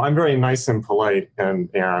 Now, I'm very nice and polite and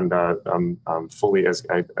fully as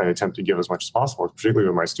I attempt to give as much as possible, particularly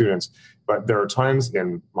with my students. But there are times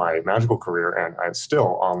in my magical career, and I'm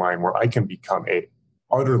still online, where I can become a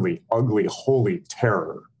utterly ugly, holy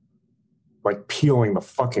terror, like peeling the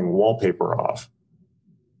fucking wallpaper off.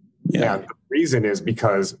 Yeah. And the reason is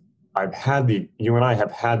because you and I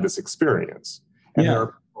have had this experience. And there are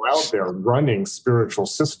people out there running spiritual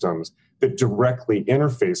systems that directly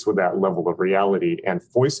interface with that level of reality and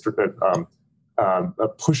pushing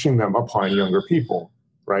them upon younger people,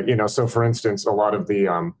 right? So for instance, a lot of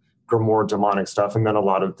the Grimoire demonic stuff, and then a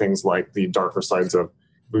lot of things like the darker sides of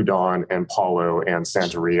Boudon and Paulo and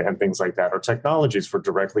Santeria and things like that are technologies for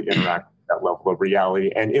directly interacting with that level of reality,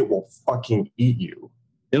 and it will fucking eat you.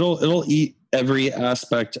 It'll eat every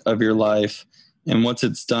aspect of your life and what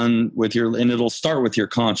it's done with and it'll start with your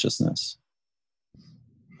consciousness.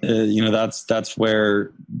 That's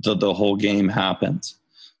where the whole game happens.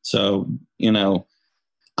 So,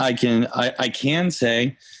 I can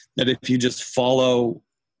say that if you just follow,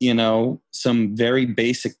 some very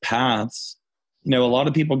basic paths, a lot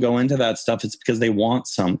of people go into that stuff. It's because they want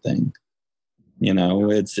something.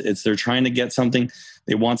 It's they're trying to get something.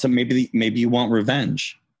 They want some. Maybe you want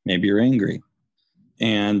revenge. Maybe you're angry,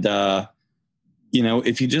 and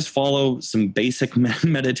if you just follow some basic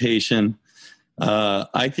meditation,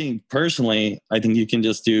 I think you can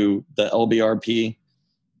just do the LBRP,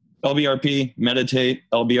 meditate,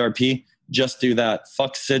 LBRP. Just do that.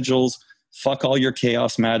 Fuck sigils. Fuck all your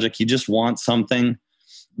chaos magic. You just want something.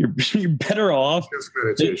 You're better off. Just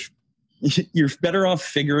meditation. You're better off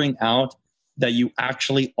figuring out that you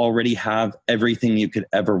actually already have everything you could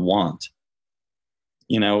ever want.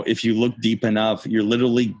 If you look deep enough, you're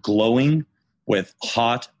literally glowing with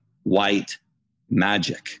hot white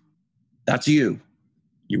magic. That's you.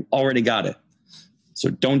 You already got it. So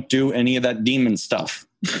don't do any of that demon stuff.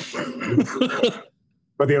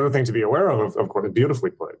 But the other thing to be aware of course,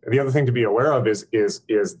 beautifully put. The other thing to be aware of is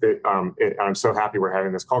that I'm so happy we're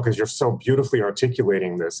having this call because you're so beautifully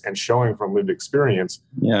articulating this and showing from lived experience.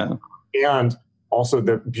 Yeah. And also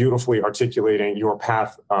the beautifully articulating your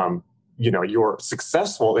path, your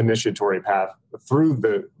successful initiatory path through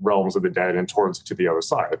the realms of the dead and to the other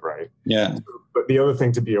side, right? Yeah. But the other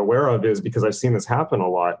thing to be aware of is, because I've seen this happen a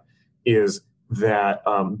lot, is that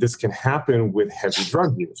this can happen with heavy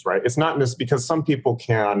drug use, right? It's not just because some people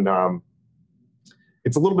can,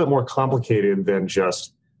 it's a little bit more complicated than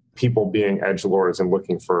just people being edgelords and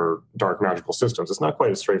looking for dark magical systems. It's not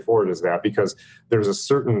quite as straightforward as that, because there's a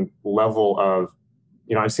certain level of,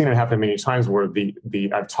 I've seen it happen many times where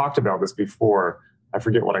I've talked about this before, I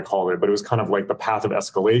forget what I called it, but it was kind of like the path of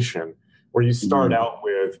escalation, where you start out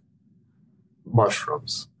with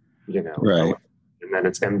mushrooms, right. And then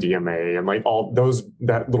it's MDMA and like all those,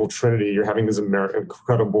 that little trinity. You're having these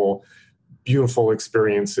incredible, beautiful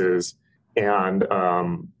experiences, and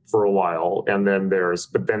for a while, and then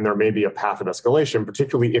there may be a path of escalation,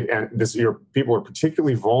 particularly people are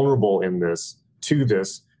particularly vulnerable to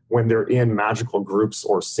this when they're in magical groups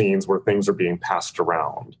or scenes where things are being passed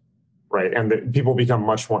around. Right. And people become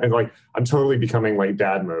much more, and like, I'm totally becoming like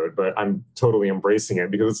dad mode, but I'm totally embracing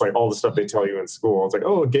it because it's like all the stuff they tell you in school. It's like,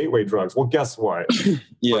 oh, gateway drugs. Well, guess what?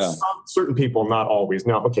 Yeah. Certain people, not always.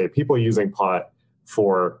 Now, okay, people using pot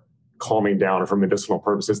for calming down or for medicinal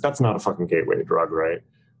purposes, that's not a fucking gateway drug, right?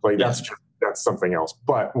 Like that's something else.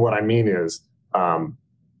 But what I mean is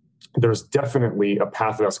there's definitely a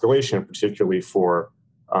path of escalation, particularly for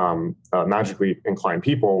magically inclined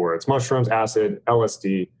people, where it's mushrooms, acid,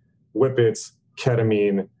 LSD, whippets,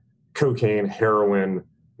 ketamine, cocaine, heroin,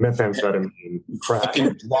 methamphetamine, crack.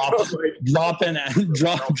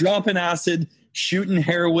 dropping acid, shooting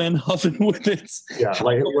heroin, huffing whippets. Yeah,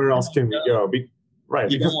 like where else can we go?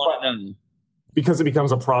 Because it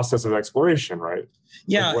becomes a process of exploration, right?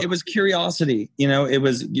 Yeah, it was curiosity.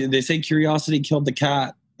 They say curiosity killed the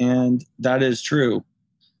cat, and that is true.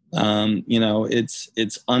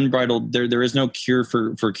 It's unbridled. There is no cure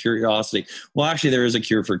for curiosity. Well, actually, there is a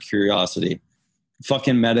cure for curiosity.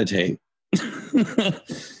 Fucking meditate.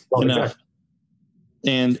 Exactly.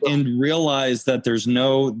 And realize that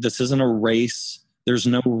this isn't a race. There's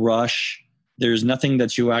no rush. There's nothing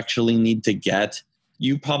that you actually need to get.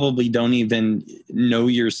 You probably don't even know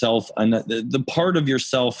yourself. And the part of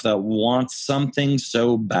yourself that wants something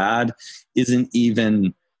so bad isn't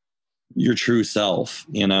even your true self,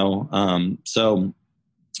 So,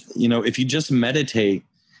 if you just meditate,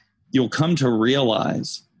 you'll come to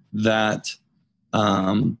realize that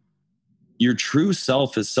your true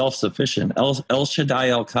self is self-sufficient. El Shaddai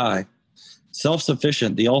El Kai,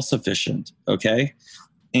 self-sufficient, the all-sufficient. Okay.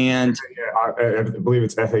 And I believe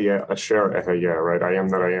it's Ehaya, Asher Ehaya, right? I am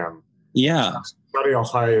that I am. Yeah. Shaddai El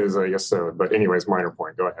Kai is a Yesod, but anyways, minor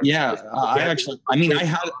point. Go ahead. Yeah.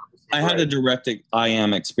 I had a direct I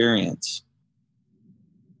am experience.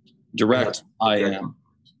 I am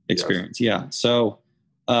experience. Yes. Yeah. So,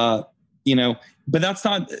 but that's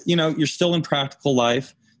not, you're still in practical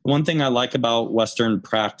life. One thing I like about Western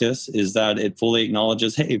practice is that it fully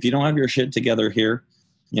acknowledges, hey, if you don't have your shit together here,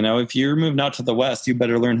 if you're moving out to the West, you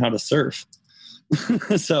better learn how to surf.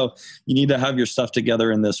 So you need to have your stuff together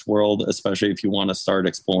in this world, especially if you want to start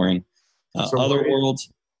exploring other worlds.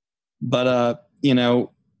 But,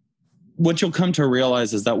 what you'll come to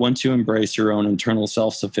realize is that once you embrace your own internal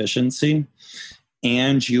self-sufficiency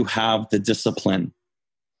and you have the discipline,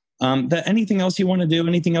 that anything else you want to do,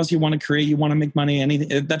 anything else you want to create, you want to make money,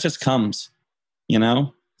 anything that just comes,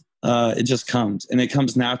 it just comes, and it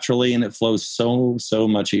comes naturally, and it flows so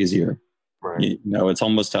much easier. Right. It's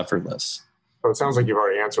almost effortless. So it sounds like you've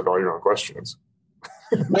already answered all your own questions.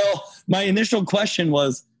 Well, my initial question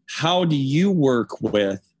was, how do you work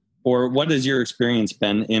with or what has your experience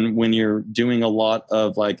been in when you're doing a lot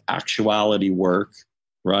of like actuality work,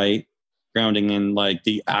 right? Grounding in like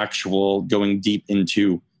the actual, going deep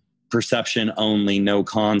into perception only, no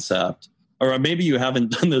concept. Or maybe you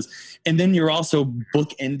haven't done this. And then you're also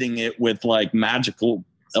bookending it with like magical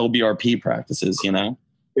LBRP practices, you know?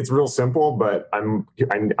 It's real simple, but I'm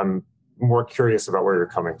more curious about where you're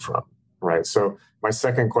coming from, right? So my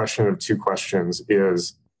second question of two questions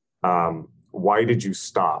is, why did you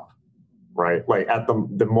stop, right? Like at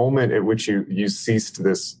the moment at which you ceased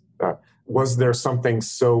this, was there something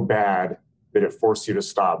so bad that it forced you to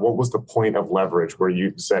stop? What was the point of leverage where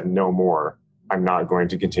you said, no more, I'm not going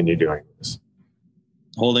to continue doing this?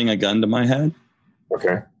 Holding a gun to my head.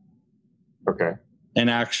 Okay. And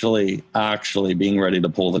actually being ready to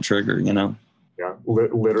pull the trigger, you know? Yeah,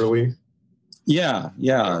 literally. Yeah.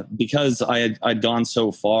 Because I'd gone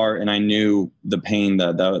so far, and I knew the pain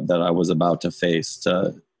that I was about to face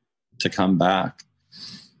to come back.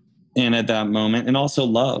 And at that moment, and also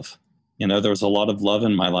love, you know, there was a lot of love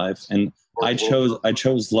in my life, and I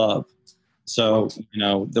chose love. So, you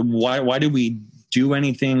know, why do we do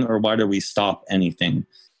anything, or why do we stop anything?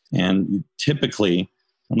 And typically,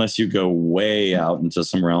 unless you go way out into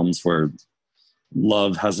some realms where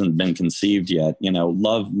love hasn't been conceived yet, you know,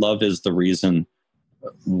 love is the reason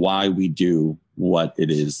why we do what it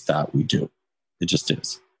is that we do. It just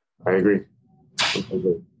is. I agree.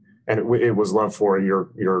 And it was love for your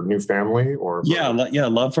new family, or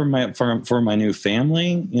love for my new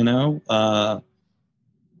family, you know,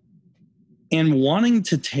 and wanting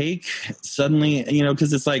to take suddenly, you know,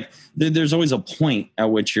 because it's like there's always a point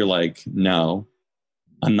at which you're like, no,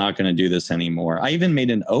 I'm not going to do this anymore. I even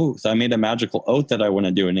made an oath. I made a magical oath that I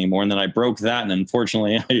wouldn't do it anymore. And then I broke that. And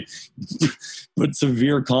unfortunately, I put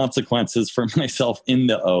severe consequences for myself in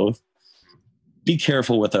the oath. Be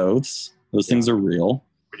careful with oaths. Those things are real.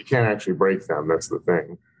 But you can't actually break them. That's the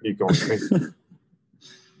thing. You can only think.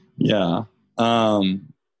 Yeah.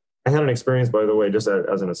 I had an experience, by the way, just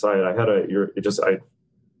as an aside. I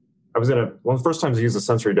was in one of the first times I used a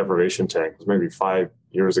sensory deprivation tank. It was maybe 5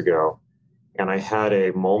 years ago. And I had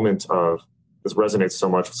a moment of, this resonates so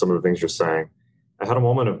much with some of the things you're saying. I had a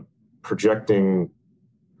moment of projecting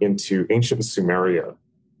into ancient Sumeria,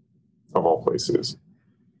 of all places,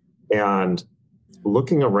 and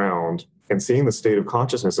looking around and seeing the state of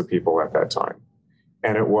consciousness of people at that time.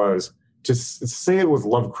 And it was, to say it was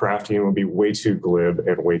Lovecraftian would be way too glib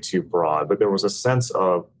and way too broad, but there was a sense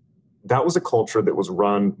of, that was a culture that was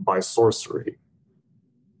run by sorcery,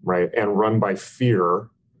 right? And run by fear,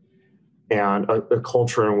 and a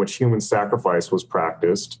culture in which human sacrifice was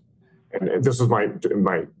practiced. And this was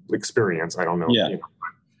my experience. I don't know, yeah. You know,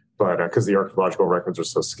 but because the archaeological records are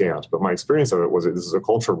so scant. But my experience of it was, this is a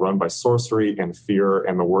culture run by sorcery and fear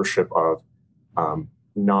and the worship of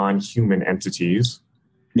non-human entities.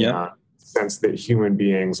 Yeah. Sense that human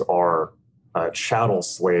beings are chattel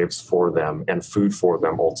slaves for them and food for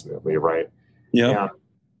them ultimately, right? Yeah.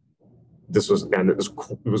 And it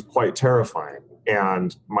was quite terrifying.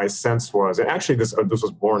 And my sense was, and actually this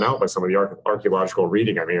was borne out by some of the archaeological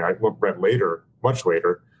reading. I mean, I read later, much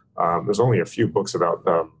later. There's only a few books about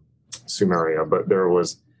Sumeria, but there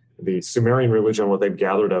was the Sumerian religion. What they've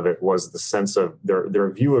gathered of it was the sense of their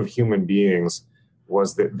view of human beings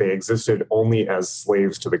was that they existed only as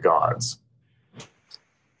slaves to the gods,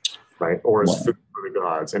 right? Or as food for the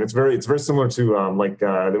gods. And it's very similar to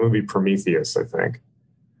the movie Prometheus, I think.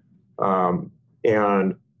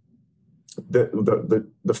 And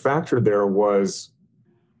the factor there was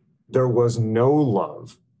no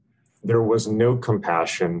love, there was no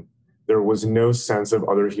compassion, there was no sense of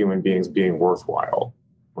other human beings being worthwhile,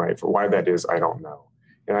 right? For why that is, I don't know.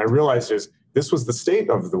 And I realized this was the state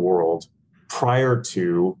of the world prior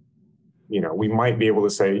to, you know, we might be able to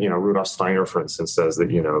say, you know, Rudolf Steiner, for instance, says that,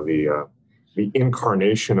 you know, the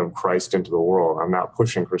incarnation of Christ into the world. I'm not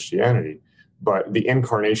pushing Christianity, but the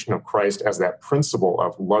incarnation of Christ as that principle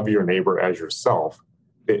of love your neighbor as yourself,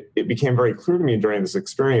 it became very clear to me during this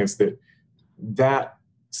experience that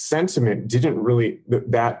sentiment didn't really,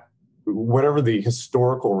 that whatever the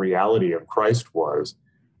historical reality of Christ was,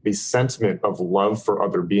 the sentiment of love for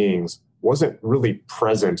other beings wasn't really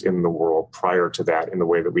present in the world prior to that in the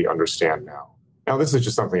way that we understand now. Now, this is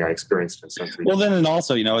just something I experienced in sensory. Well, then, and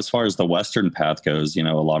also, you know, as far as the Western path goes, you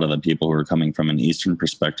know, a lot of the people who are coming from an Eastern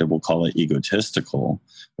perspective will call it egotistical.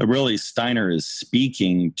 But really, Steiner is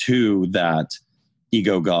speaking to that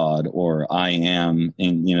ego God, or I am,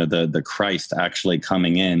 and, you know, the Christ actually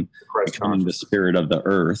coming in, becoming the spirit of the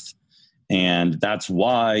earth. And that's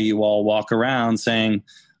why you all walk around saying,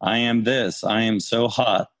 I am this, I am so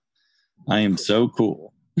hot, I am so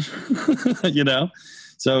cool, you know?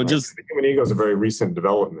 So right. just the human ego is a very recent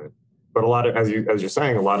development, but a lot of, as you're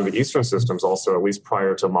saying, a lot of the Eastern systems also, at least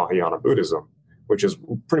prior to Mahayana Buddhism, which is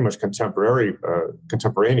pretty much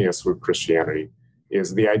contemporaneous with Christianity,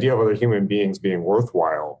 is the idea of other human beings being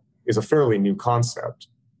worthwhile is a fairly new concept.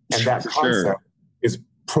 And that concept is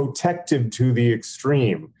protective to the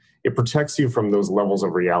extreme. It protects you from those levels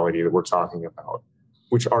of reality that we're talking about,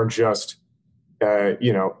 which are just,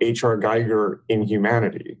 H.R. Geiger in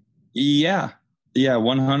humanity. Yeah. Yeah,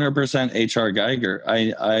 100% H.R. Geiger.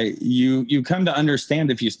 You come to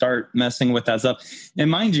understand if you start messing with that stuff.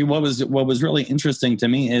 And mind you, what was really interesting to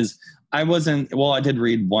me is I did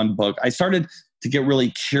read one book. I started to get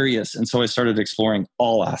really curious, and so I started exploring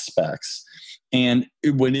all aspects. And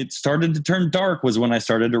when it started to turn dark was when I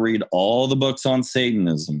started to read all the books on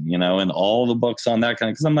Satanism, and all the books on that kind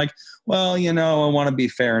of, because I'm like, well, I want to be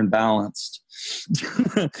fair and balanced.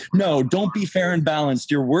 No, don't be fair and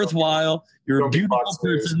balanced. You're worthwhile. You're a beautiful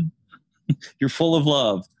person. You're full of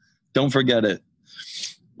love. Don't forget it.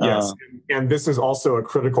 Yes. And this is also a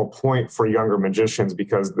critical point for younger magicians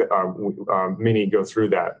because many go through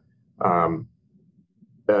that.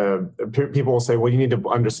 People will say, well, you need to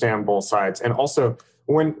understand both sides. And also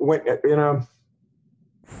when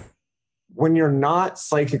you're not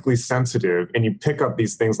psychically sensitive and you pick up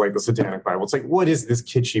these things like the Satanic Bible, it's like, what is this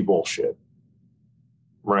kitschy bullshit?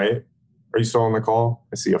 Right? Are you still on the call?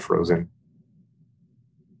 I see you frozen.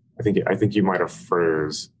 I think you might have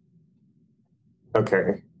froze.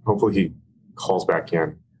 Okay. Hopefully he calls back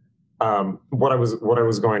in. What I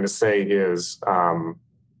was going to say is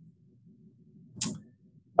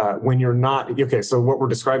when you're not okay. So what we're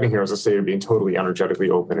describing here is a state of being totally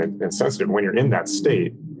energetically open and sensitive. When you're in that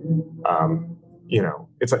state,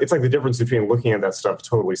 it's like the difference between looking at that stuff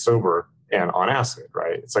totally sober and on acid,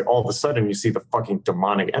 right? It's like all of a sudden you see the fucking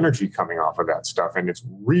demonic energy coming off of that stuff and it's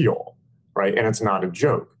real, right? And it's not a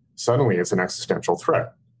joke. Suddenly it's an existential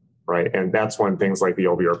threat, right? And that's when things like the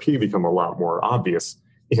LBRP become a lot more obvious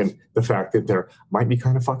in the fact that they're might be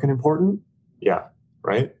kind of fucking important. Yeah,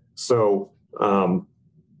 right? So I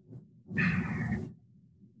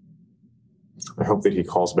hope that he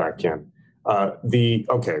calls back in.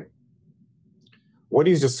 What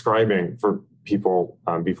he's describing for people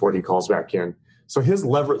before he calls back in. So his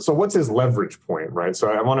leverage. So what's his leverage point, right?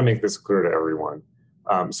 So I want to make this clear to everyone.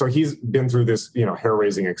 So he's been through this,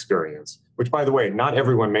 hair-raising experience. Which, by the way, not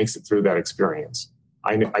everyone makes it through that experience.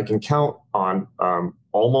 I can count on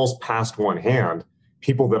almost past one hand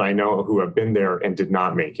people that I know who have been there and did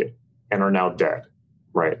not make it and are now dead.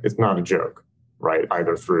 Right? It's not a joke. Right?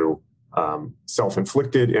 Either through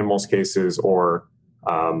self-inflicted in most cases, or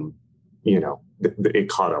it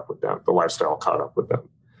caught up with them. The lifestyle caught up with them.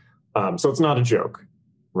 So it's not a joke,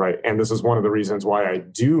 right? And this is one of the reasons why I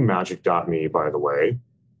do Magic.me, by the way,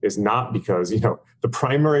 is not because, the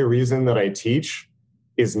primary reason that I teach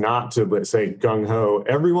is not to, let's say, gung-ho,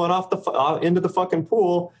 everyone into the fucking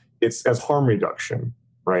pool. It's as harm reduction,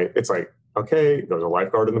 right? It's like, okay, there's a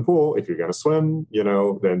lifeguard in the pool. If you're going to swim,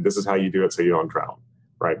 then this is how you do it so you don't drown,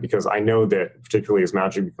 right? Because I know that particularly as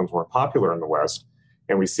magic becomes more popular in the West,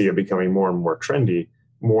 and we see it becoming more and more trendy,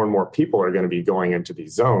 more and more people are going to be going into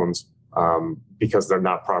these zones because they're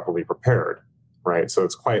not properly prepared, right? So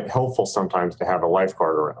it's quite helpful sometimes to have a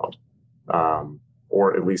lifeguard around,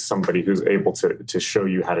 or at least somebody who's able to show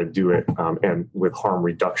you how to do it and with harm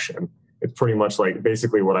reduction. It's pretty much like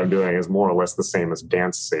basically what I'm doing is more or less the same as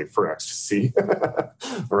dance safe for ecstasy,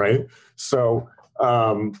 right? So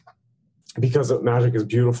because magic is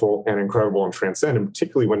beautiful and incredible and transcendent,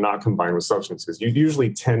 particularly when not combined with substances, you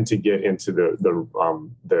usually tend to get into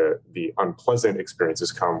the unpleasant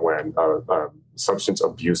experiences come when substance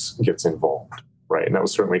abuse gets involved, right? And that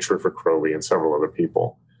was certainly true for Crowley and several other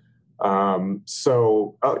people.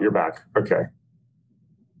 You're back. Okay,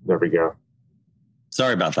 there we go.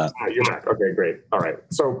 Sorry about that. You're back. Okay, great. All right.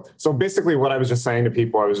 So basically, what I was just saying to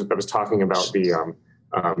people, I was talking about the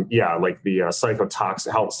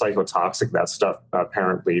psychotoxic, how psychotoxic that stuff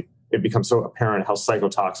apparently, it becomes so apparent how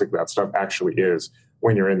psychotoxic that stuff actually is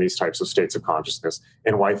when you're in these types of states of consciousness,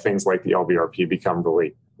 and why things like the LBRP become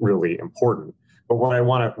really, really important. But what I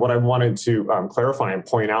wanted to clarify and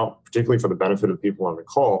point out, particularly for the benefit of people on the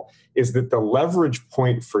call, is that the leverage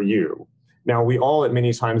point for you, now we all at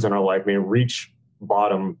many times in our life may reach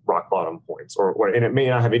rock bottom points, and it may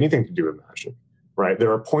not have anything to do with magic. Right,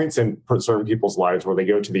 there are points in certain people's lives where they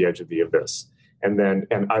go to the edge of the abyss, and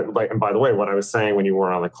by the way, what I was saying when you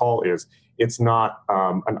were on the call is it's not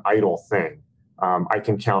an idle thing. I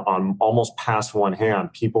can count on almost past one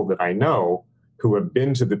hand people that I know who have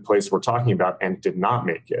been to the place we're talking about and did not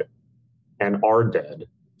make it, and are dead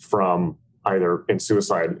from either in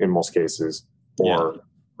suicide in most cases, or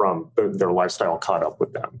from their lifestyle caught up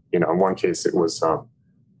with them. In one case, it was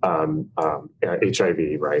HIV,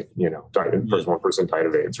 right? One person died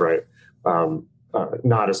of AIDS, right?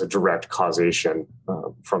 Not as a direct causation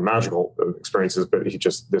from magical experiences, but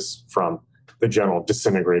this from the general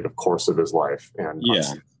disintegrative course of his life and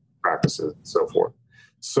practices and so forth.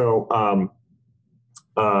 So,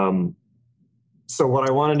 so what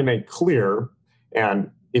I wanted to make clear, and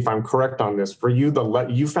if I'm correct on this, for you,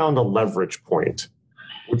 you found a leverage point,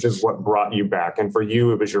 which is what brought you back. And for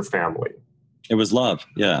you, it was your family. It was love.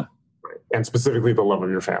 Yeah. Right. And specifically the love of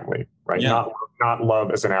your family, right? Yeah. Not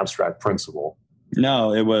love as an abstract principle.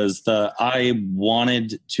 No, it was I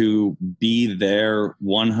wanted to be there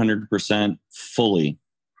 100% fully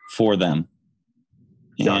for them.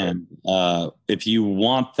 And if you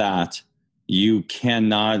want that, you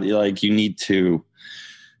cannot, you need to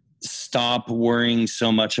stop worrying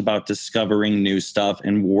so much about discovering new stuff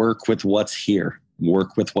and work with what's here.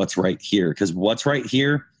 Work with what's right here. Because what's right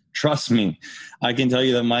here, trust me, I can tell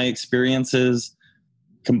you that my experience is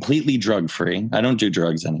completely drug-free. I don't do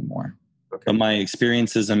drugs anymore. Okay. But my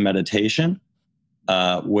experiences in meditation,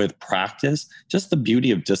 with practice, just the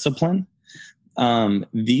beauty of discipline,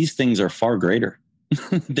 these things are far greater.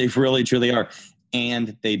 They really, truly are.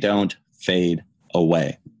 And they don't fade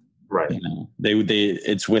away. Right.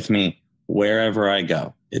 It's with me wherever I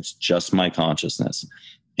go. It's just my consciousness.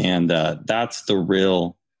 And that's the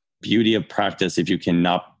real beauty of practice. If you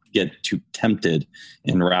cannot get too tempted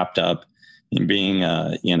and wrapped up in being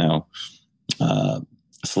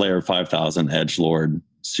Slayer 5000, edgelord,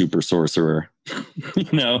 super sorcerer,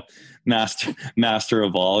 master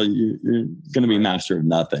of all, you're going to be master of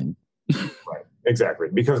nothing. Right. Exactly.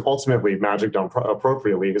 Because ultimately magic done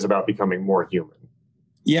appropriately is about becoming more human.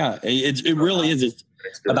 Yeah, it really is. It's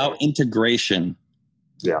about integration.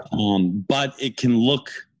 Yeah. But it can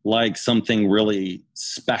look like something really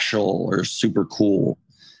special or super cool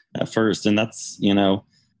at first. And that's,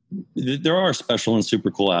 there are special and super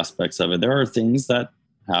cool aspects of it. There are things that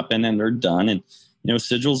happen and they're done. And,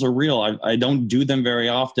 sigils are real. I don't do them very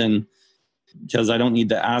often because I don't need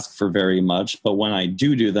to ask for very much. But when I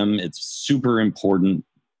do them, it's super important,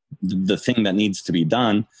 the thing that needs to be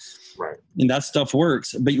done. Right. And that stuff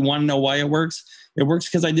works. But you want to know why it works? It works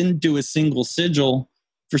because I didn't do a single sigil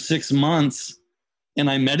for 6 months. And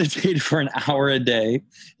I meditated for an hour a day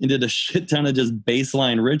and did a shit ton of just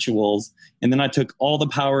baseline rituals. And then I took all the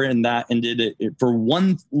power in that and did it for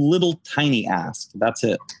one little tiny ask. That's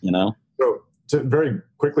it, So to very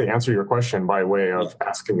quickly answer your question by way of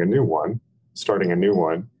asking a new one, starting a new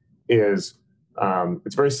one, is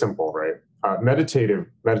it's very simple, right?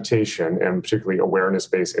 Meditation, and particularly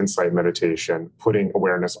awareness-based insight meditation, putting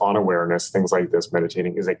awareness on awareness, things like this,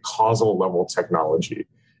 meditating, is a causal level technology.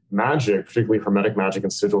 Magic, particularly Hermetic magic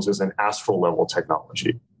and sigils, is an astral level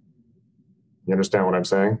technology. You understand what I'm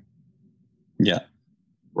saying? Yeah.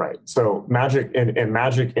 Right. So magic and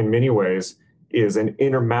magic in many ways is an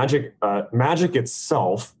magic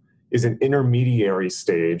itself is an intermediary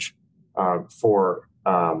stage for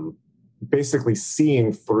basically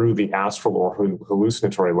seeing through the astral or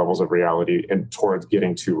hallucinatory levels of reality and towards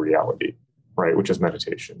getting to reality, right? Which is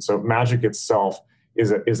meditation. So magic itself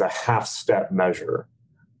is a half-step measure.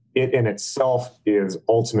 It in itself is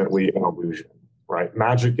ultimately an illusion, right?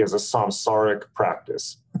 Magic is a samsaric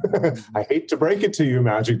practice. I hate to break it to you,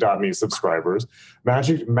 Magic.me subscribers.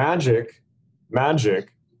 Magic,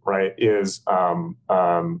 right, is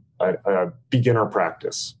a beginner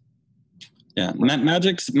practice. Yeah,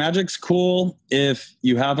 magic's cool if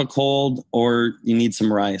you have a cold or you need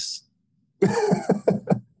some rice.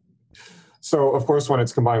 So, of course, when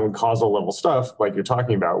it's combined with causal level stuff, like you're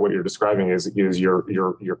talking about, what you're describing is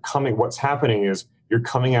you're coming. What's happening is you're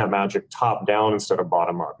coming at magic top down instead of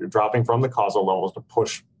bottom up. You're dropping from the causal levels to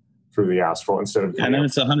push through the astral instead of. And then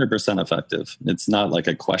it's 100% effective. It's not like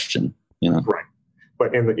a question, Right.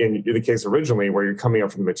 But in the case originally, where you're coming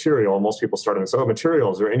up from the material, most people start in this,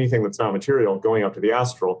 materials or anything that's not material, going up to the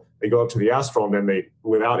astral. They go up to the astral, and then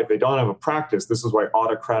if they don't have a practice, this is why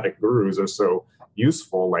autocratic gurus are so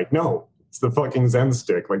useful. Like, no, it's the fucking Zen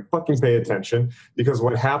stick. Like, fucking pay attention, because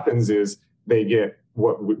what happens is they get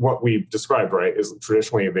what we've described, right, is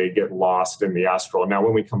traditionally they get lost in the astral. Now,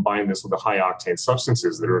 when we combine this with the high octane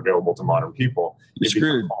substances that are available to modern people, it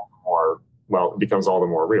becomes all the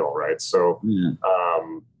more real, right? So,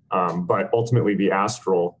 but ultimately, the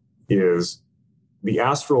astral is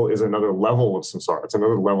another level of samsara. It's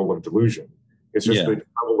another level of delusion. It's just the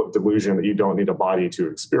level of delusion that you don't need a body to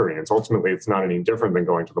experience. Ultimately, it's not any different than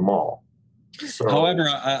going to the mall. So, however,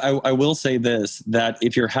 I will say this, that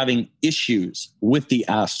if you're having issues with the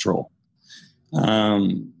astral,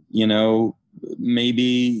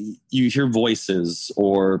 maybe you hear voices,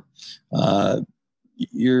 or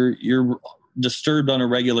you're disturbed on a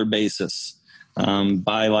regular basis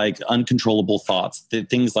by like uncontrollable thoughts,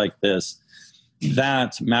 things like this.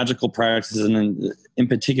 That magical practices, and in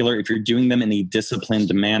particular, if you're doing them in a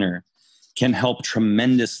disciplined manner, can help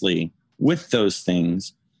tremendously with those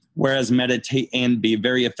things. Whereas meditate and be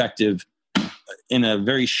very effective in a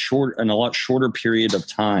lot shorter period of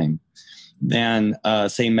time than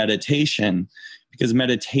say meditation, because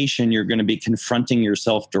meditation, you're going to be confronting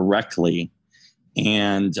yourself directly,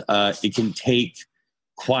 and it can take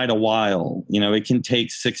quite a while. It can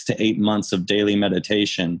take 6 to 8 months of daily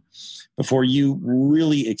meditation before you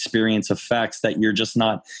really experience effects that you're just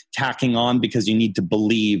not tacking on because you need to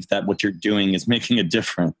believe that what you're doing is making a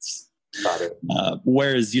difference. Got it.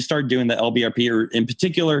 Whereas you start doing the LBRP, or in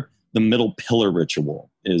particular, the middle pillar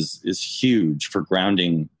ritual is huge for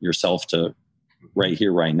grounding yourself to right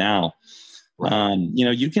here, right now. Right.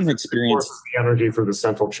 You can experience the energy for the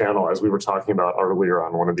central channel, as we were talking about earlier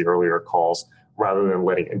on one of the earlier calls, rather than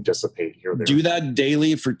letting it dissipate here. Do that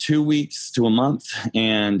daily for 2 weeks to a month,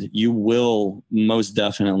 and you will most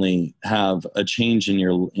definitely have a change in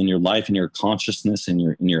your life, in your consciousness, in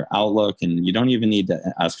your outlook, and you don't even need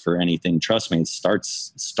to ask for anything. Trust me, it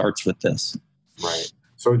starts with this. Right.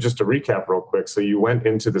 So just to recap real quick, so you went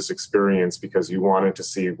into this experience because you wanted to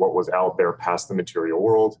see what was out there past the material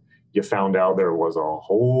world. You found out there was a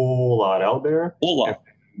whole lot out there. Whole lot.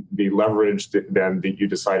 The leverage then that you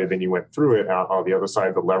decided, then you went through it. On the other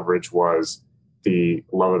side, the leverage was the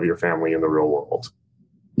love of your family in the real world.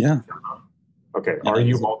 Yeah. Okay. Are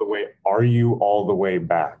you all the way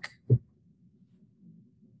back?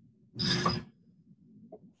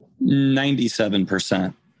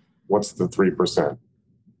 97%. What's the 3%?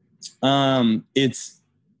 It's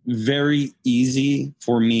very easy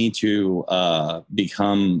for me to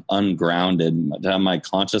become ungrounded, to have my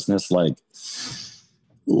consciousness like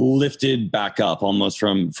lifted back up almost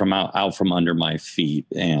from out from under my feet,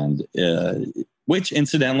 and which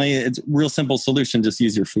incidentally, it's a real simple solution. Just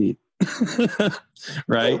use your feet.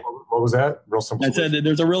 Right? What was that? Real simple I said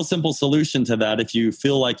there's a real simple solution to that. If you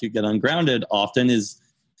feel like you get ungrounded, often is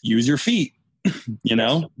use your feet.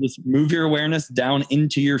 Just move your awareness down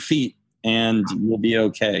into your feet and you'll be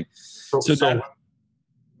okay. So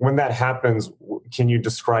when that happens, can you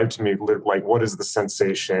describe to me, like, what is the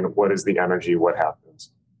sensation? What is the energy? What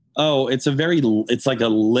happens? Oh, it's like a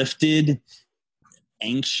lifted,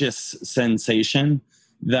 anxious sensation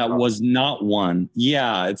that was not one.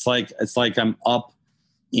 Yeah. It's like I'm up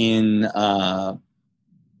in,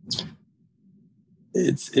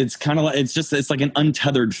 it's kind of like, it's like an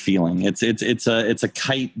untethered feeling. It's a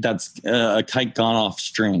kite that's a kite gone off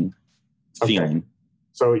string feeling. Okay.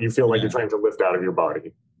 So you feel like you're trying to lift out of your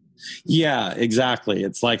body. Yeah, exactly.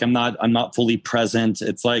 It's like I'm not fully present.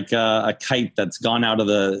 It's like a kite that's gone out of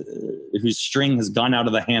whose string has gone out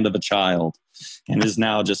of the hand of a child and is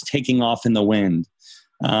now just taking off in the wind.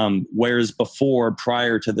 Whereas before,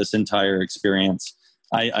 prior to this entire experience,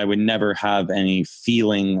 I would never have any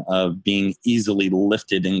feeling of being easily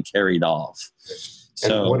lifted and carried off.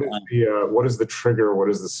 So, what is the trigger? What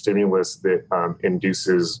is the stimulus that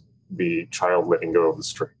induces the child letting go of the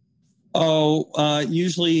string?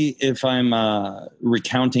 Usually if I'm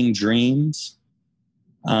recounting dreams,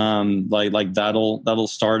 like that'll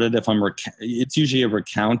start it. If I'm it's usually a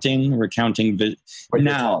recounting. Like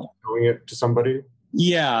now telling it to somebody.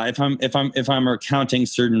 Yeah, if I'm recounting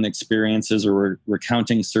certain experiences or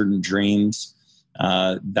recounting certain dreams,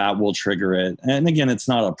 that will trigger it. And again, it's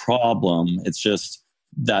not a problem. It's just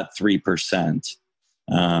that 3%.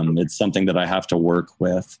 It's something that I have to work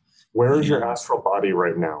with. Where is your astral body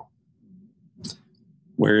right now?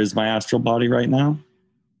 Where is my astral body right now?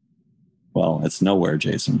 Well, it's nowhere,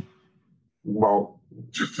 Jason. Well,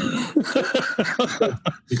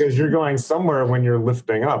 because you're going somewhere when you're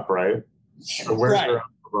lifting up, right? So where's your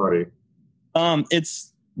astral body?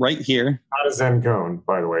 It's right here. Not a Zen cone,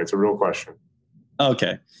 by the way. It's a real question.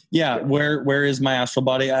 Okay. Yeah. Where is my astral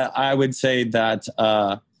body? I would say that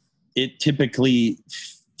it typically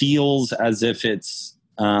feels as if it's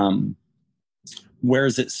where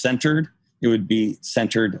is it centered? It would be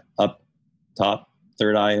centered up top,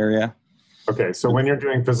 third eye area. Okay, so when you're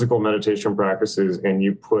doing physical meditation practices and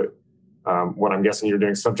you put, what I'm guessing you're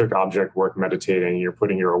doing subject-object work, meditating, you're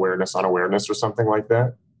putting your awareness on awareness or something like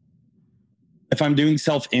that? If I'm doing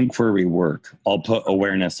self-inquiry work, I'll put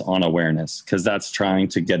awareness on awareness because that's trying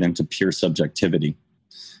to get into pure subjectivity.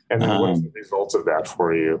 And then what are the results of that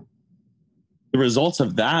for you? The results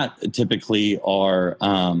of that typically are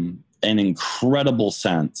an incredible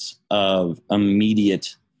sense of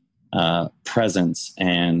immediate presence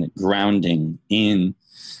and grounding in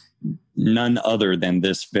none other than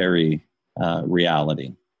this very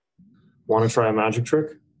reality. Want to try a magic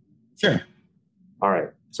trick? Sure. All right.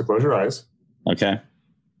 So close your eyes. Okay.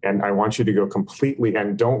 And I want you to go completely,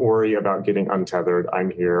 and don't worry about getting untethered. I'm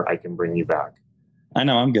here. I can bring you back. I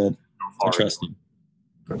know. I'm good. I trust you.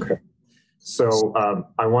 Okay. So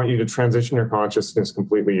I want you to transition your consciousness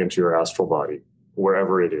completely into your astral body,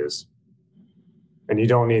 wherever it is. And you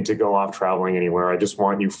don't need to go off traveling anywhere. I just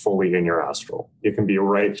want you fully in your astral. You can be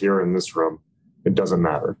right here in this room. It doesn't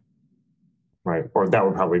matter. Right? Or that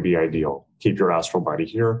would probably be ideal. Keep your astral body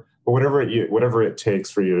here. But whatever it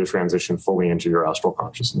takes for you to transition fully into your astral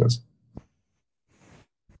consciousness.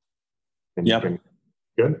 And yep.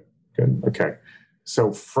 Good? Okay.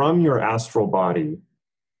 So from your astral body,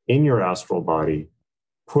 in your astral body,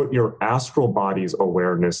 put your astral body's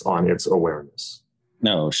awareness on its awareness.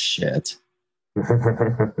 No shit.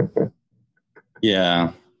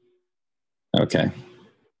 Yeah. Okay.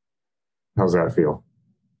 How's that feel?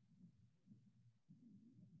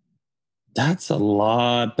 That's a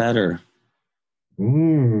lot better.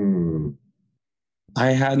 I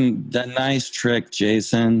hadn't. That nice trick,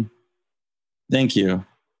 Jason. Thank you.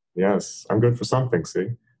 Yes, I'm good for something,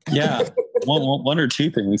 see? Yeah, one or two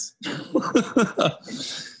things.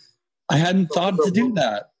 I hadn't thought to do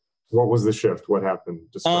that. What was the shift? What happened?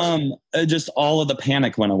 Just all of the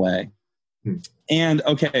panic went away. And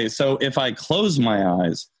okay, so if I close my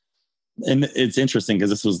eyes, and it's interesting because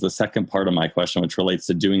this was the second part of my question, which relates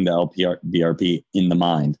to doing the LPBRP in the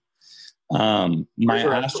mind. My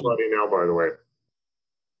astral body now, by the way.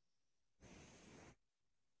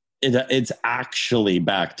 It's actually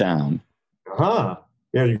back down.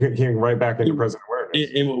 Yeah, you came right back into present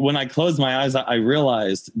awareness. When I closed my eyes, I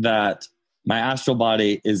realized that my astral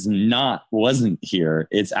body wasn't here.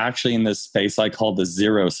 It's actually in this space I call the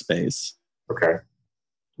zero space. Okay.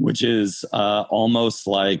 Which is almost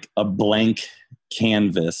like a blank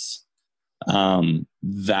canvas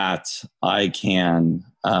that I can...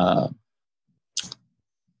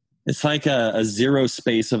 it's like a zero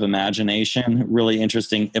space of imagination. Really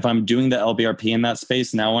interesting. If I'm doing the LBRP in that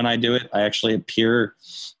space, now when I do it, I actually appear...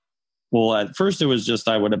 Well, at first it was just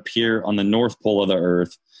I would appear on the North Pole of the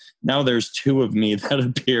Earth. Now there's two of me that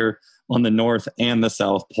appear on the North and the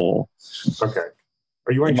South Pole. Okay.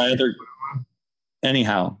 Are you wearing shoes?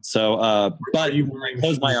 Anyhow, so but when I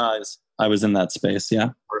closed my eyes, I was in that space. Yeah.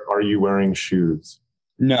 Are you wearing shoes?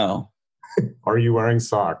 No. Are you wearing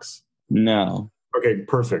socks? No. Okay,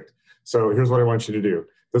 perfect. So here's what I want you to do.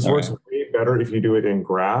 This works way better if you do it in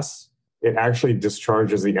grass. It actually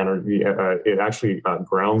discharges the energy. It actually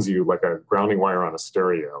grounds you like a grounding wire on a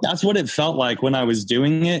stereo. That's what it felt like when I was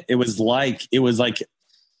doing it. It was like,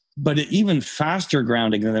 but even faster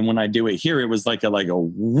grounding than when I do it here. It was like a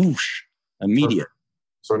whoosh, immediate. Perfect.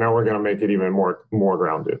 So now we're going to make it even more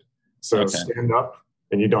grounded. So stand up,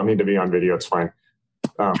 and you don't need to be on video. It's fine.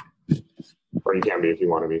 Or you can be if you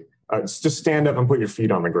want to be. Just stand up and put your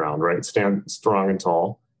feet on the ground, right? Stand strong and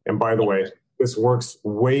tall. And by the way, this works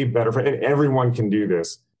way better and everyone can do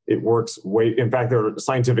this. It works in fact, there are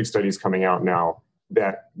scientific studies coming out now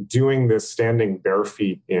that doing this standing bare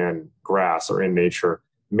feet in grass or in nature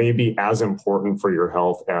may be as important for your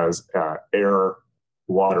health as air,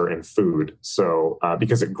 water, and food. So,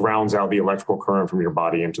 because it grounds out the electrical current from your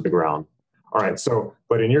body into the ground. All right. So,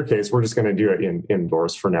 but in your case, we're just going to do it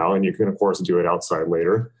indoors for now. And you can, of course, do it outside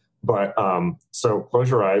later. But so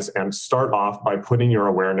close your eyes and start off by putting your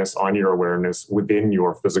awareness on your awareness within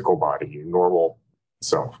your physical body, your normal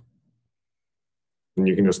self. And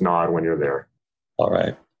you can just nod when you're there. All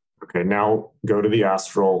right. Okay. Now go to the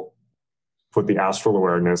astral, put the astral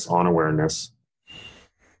awareness on awareness.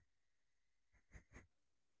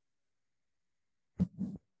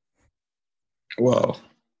 Whoa.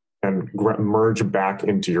 And merge back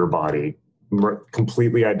into your body.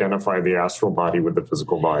 Completely identify the astral body with the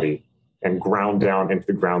physical body and ground down into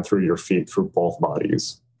the ground through your feet, through both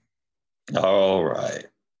bodies. All right.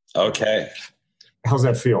 Okay. How's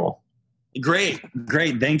that feel? Great.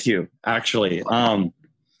 Thank you. Actually, that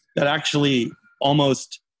actually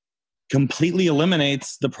almost completely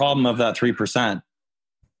eliminates the problem of that 3%.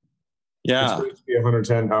 Yeah. It's going to be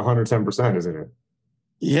 110%, isn't it?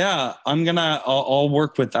 Yeah. I'll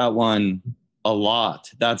work with that one a lot.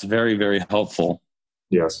 That's very, very helpful.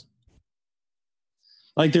 Yes.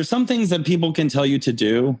 Like there's some things that people can tell you to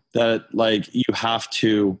do that like you have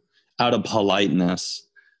to, out of politeness,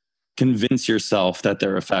 convince yourself that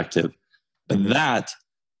they're effective. But that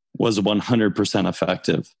was 100%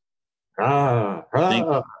 effective.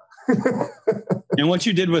 And what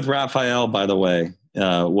you did with Raphael, by the way,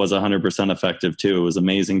 was 100% effective too. It was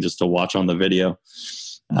amazing just to watch on the video.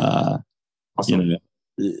 Awesome. You know,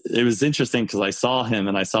 it was interesting because I saw him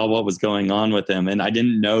and I saw what was going on with him, and I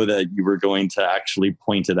didn't know that you were going to actually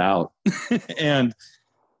point it out and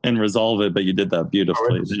resolve it, but you did that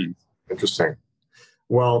beautifully. Oh, interesting.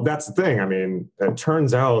 Well, that's the thing. I mean, it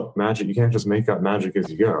turns out magic, you can't just make up magic as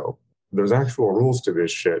you go. There's actual rules to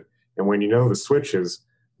this shit. And when you know the switches,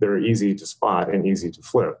 they're easy to spot and easy to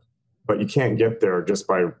flip. But you can't get there just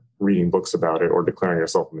by reading books about it or declaring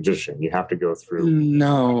yourself a magician. You have to go through.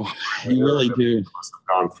 No, you really do. Must have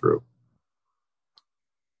gone through.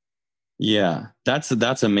 Yeah, that's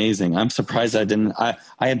amazing. I'm surprised I didn't. I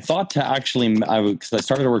had thought to actually, because I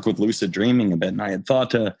started to work with lucid dreaming a bit, and I had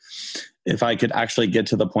thought to, if I could actually get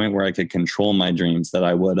to the point where I could control my dreams, that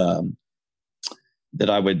I would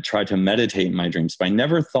try to meditate in my dreams. But I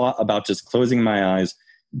never thought about just closing my eyes,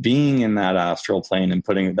 being in that astral plane and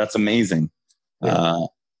putting. That's amazing,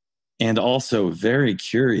 and also very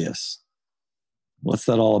curious. What's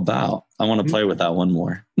that all about? I want to play with that one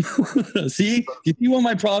more. See, you see what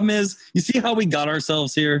my problem is? You see how we got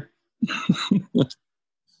ourselves here?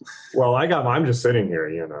 Well, I'm just sitting here,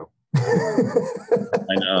 you know.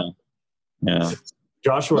 I know. Yeah.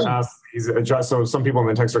 Joshua asks, so some people in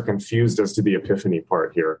the text are confused as to the epiphany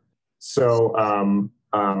part here. So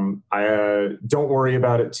I don't worry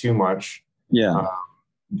about it too much. Yeah.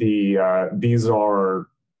 These are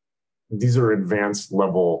advanced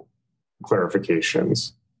level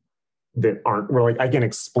clarifications that aren't really, I can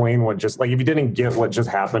explain what just, like, if you didn't get what just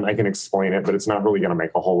happened, I can explain it, but it's not really going to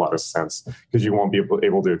make a whole lot of sense because you won't be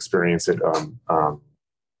able to experience it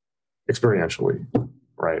experientially,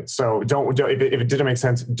 right? So don't if it didn't make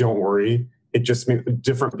sense, don't worry. It just means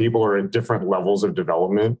different people are at different levels of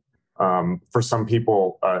development. For some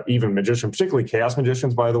people, even magicians, particularly chaos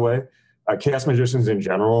magicians, by the way, chaos magicians in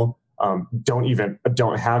general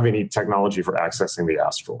don't have any technology for accessing the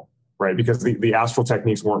astral. Right, because the astral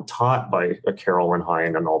techniques weren't taught by Carolyn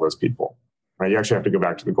Hine and all those people. Right, you actually have to go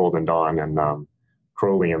back to the Golden Dawn and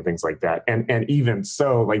Crowley and things like that. And even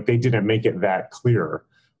so, like, they didn't make it that clear,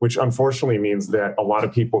 which unfortunately means that a lot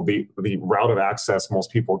of people, the route of access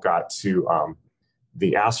most people got to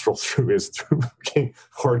the astral through is through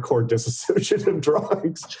hardcore dissociative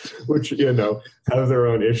drugs, which have their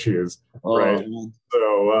own issues. Right,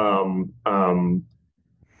 so.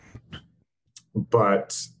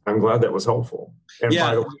 But I'm glad that was helpful. And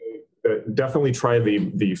by the way, definitely try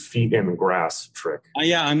the feet in the grass trick.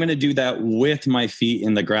 Yeah, I'm going to do that with my feet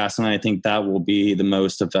in the grass, and I think that will be the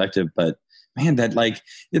most effective. But man,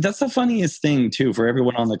 that's the funniest thing too for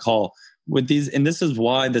everyone on the call with these, and this is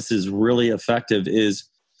why this is really effective. Is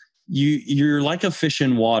you're like a fish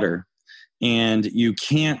in water, and you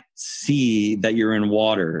can't see that you're in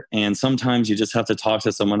water. And sometimes you just have to talk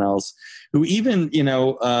to someone else who even,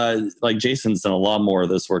 like Jason's done a lot more of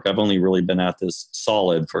this work. I've only really been at this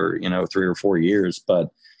solid for, 3 or 4 years,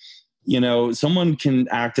 but, someone can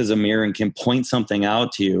act as a mirror and can point something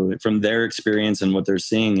out to you from their experience and what they're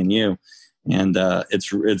seeing in you. And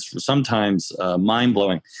it's sometimes mind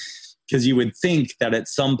blowing, because you would think that at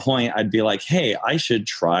some point I'd be like, hey, I should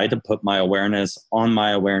try to put my awareness on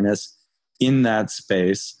my awareness in that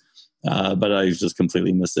space. But I just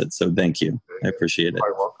completely missed it. So thank you. I appreciate it.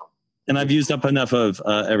 You're welcome. And I've used up enough of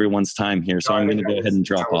everyone's time here, so I'm going to go ahead and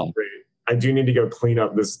drop off. Great. I do need to go clean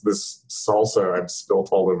up this salsa I've spilt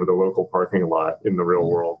all over the local parking lot in the real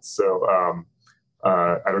world. So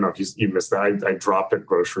I don't know if you missed that. I dropped a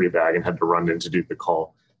grocery bag and had to run in to do the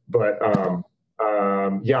call. But I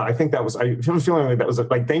think that was, I have a feeling like that was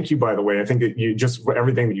thank you, by the way. I think that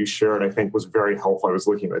everything that you shared, I think, was very helpful. I was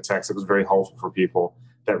looking at the text. It was very helpful for people.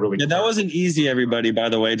 That wasn't easy, everybody, by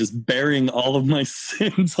the way, just bearing all of my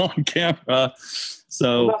sins on camera.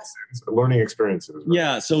 So learning experiences. Right?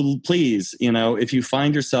 Yeah. So please, if you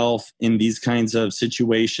find yourself in these kinds of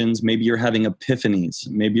situations, maybe you're having epiphanies,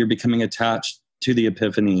 maybe you're becoming attached to the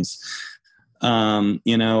epiphanies.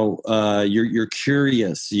 You're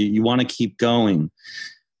curious, you want to keep going.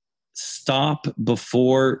 Stop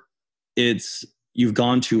before you've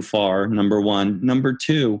gone too far. Number one. Number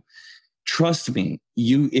two, trust me,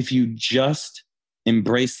 if you just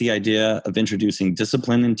embrace the idea of introducing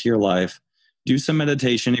discipline into your life, do some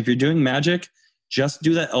meditation. If you're doing magic, just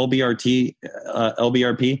do that LBRP.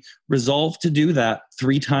 Resolve to do that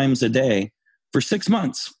 3 times a day for 6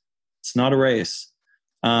 months. It's not a race.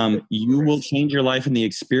 You will change your life, and the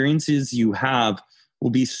experiences you have will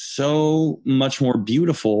be so much more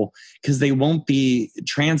beautiful because they won't be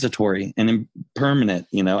transitory and impermanent.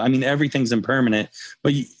 I mean, everything's impermanent,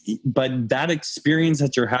 but that experience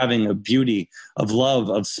that you're having of beauty, of love,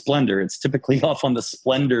 of splendor, it's typically off on the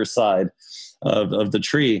splendor side of the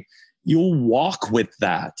tree. You'll walk with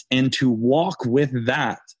that, and to walk with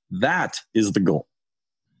that is the goal.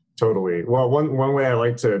 Totally. Well, one way I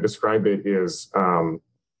like to describe it is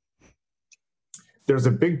there's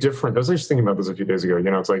a big difference. I was just thinking about this a few days ago.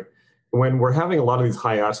 It's like when we're having a lot of these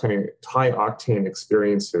high octane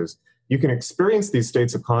experiences, you can experience these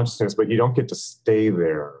states of consciousness, but you don't get to stay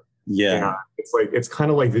there. Yeah. It's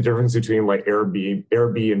kind of like the difference between like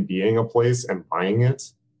Airbnb-ing a place and buying it.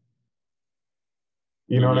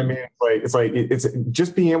 You know what I mean? It's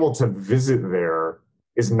just being able to visit there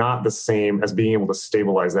is not the same as being able to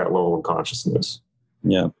stabilize that level of consciousness.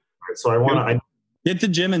 Yeah. So I hit the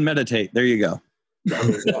gym and meditate. There you go. I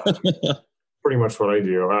mean, pretty much what I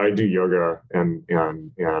do. I do yoga and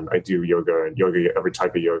I do yoga, every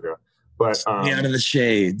type of yoga. But out of the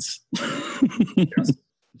shades.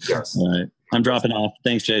 Yes. All right. I'm dropping off.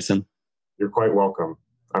 Thanks, Jason. You're quite welcome.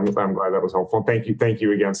 I'm glad that was helpful. Thank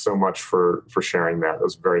you again so much for sharing that. It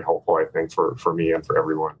was very helpful, I think, for me and for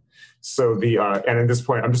everyone. So and at this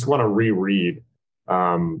point, I'm just want to reread.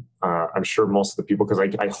 I'm sure most of the people, because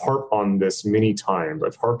I harp on this many times.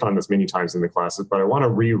 I've harped on this many times in the classes, but I want to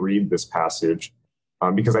reread this passage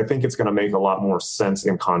because I think it's going to make a lot more sense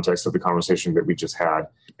in context of the conversation that we just had.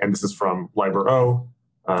 And this is from Liber O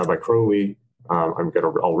by Crowley. I'll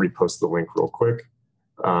repost the link real quick.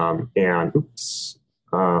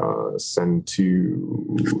 Send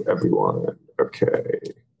to everyone. Okay,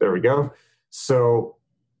 there we go. So,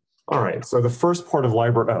 all right. So the first part of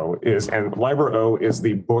Liber O is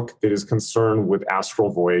the book that is concerned with astral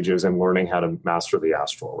voyages and learning how to master the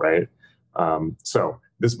astral, right? So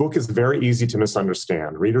this book is very easy to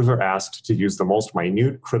misunderstand. Readers are asked to use the most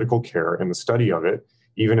minute critical care in the study of it,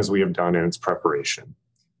 even as we have done in its preparation.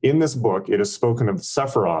 In this book, it is spoken of the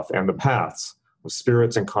Sephiroth and the paths, of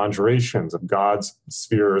spirits and conjurations, of gods,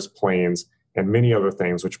 spheres, planes, and many other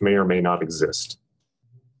things which may or may not exist.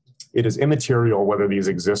 It is immaterial whether these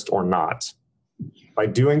exist or not. By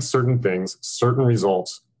doing certain things, certain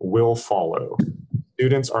results will follow.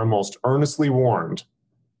 Students are most earnestly warned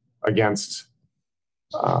against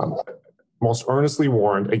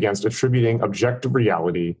attributing objective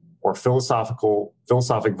reality or philosophic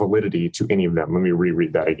validity to any of them. Let me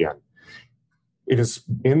reread that again. It is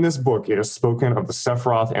in this book, it is spoken of the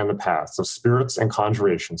Sephiroth and the paths, of spirits and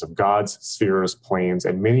conjurations, of gods, spheres, planes,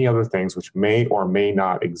 and many other things which may or may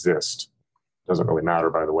not exist. Doesn't really matter,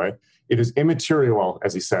 by the way. It is immaterial,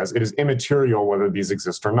 as he says, it is immaterial whether these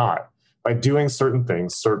exist or not. By doing certain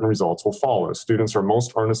things, certain results will follow. Students are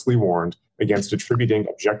most earnestly warned against attributing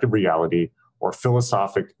objective reality or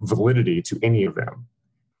philosophic validity to any of them.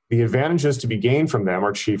 The advantages to be gained from them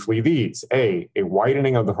are chiefly these: A, a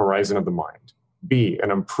widening of the horizon of the mind; B,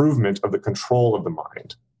 an improvement of the control of the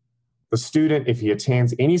mind. The student, if he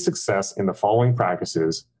attains any success in the following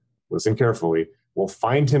practices, listen carefully, will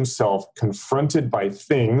find himself confronted by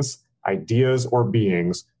things, ideas, or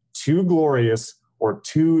beings too glorious or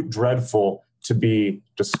too dreadful to be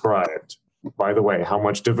described. By the way, how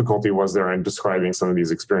much difficulty was there in describing some of these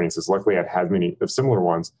experiences? Luckily, I'd had many similar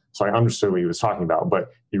ones, so I understood what he was talking about. But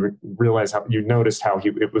you noticed how he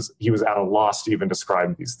was at a loss to even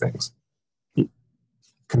describe these things.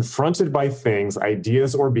 Confronted by things,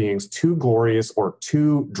 ideas, or beings too glorious or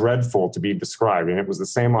too dreadful to be described, and it was the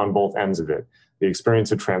same on both ends of it. The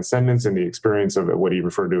experience of transcendence and the experience of what he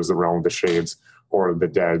referred to as the realm of the shades, or the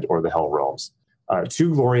dead, or the hell realms.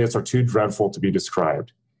 Too glorious or too dreadful to be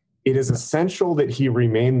described. It is essential that he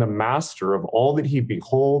remain the master of all that he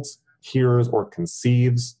beholds, hears, or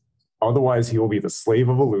conceives. Otherwise, he will be the slave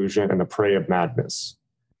of illusion and the prey of madness.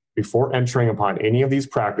 Before entering upon any of these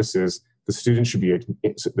practices, the student should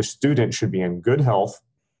be in good health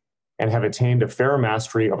and have attained a fair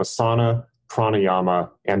mastery of asana,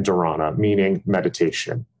 pranayama, and dharana, meaning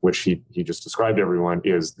meditation, which he just described to everyone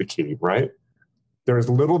is the key, right? There is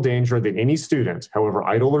little danger that any student, however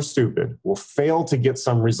idle or stupid, will fail to get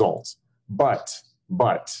some results. But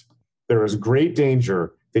there is great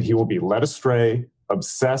danger that he will be led astray,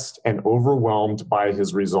 obsessed, and overwhelmed by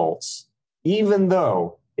his results, even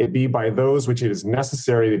though it be by those which it is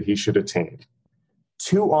necessary that he should attain.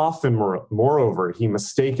 Too often, moreover, he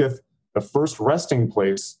mistaketh the first resting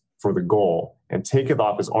place for the goal, and taketh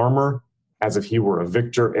off his armor as if he were a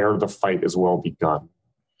victor ere the fight is well begun.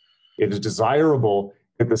 It is desirable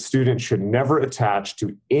that the student should never attach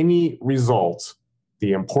to any result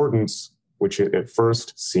the importance which it at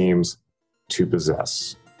first seems to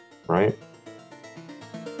possess, right?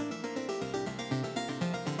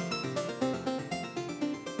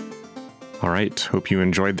 All right. Hope you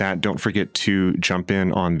enjoyed that. Don't forget to jump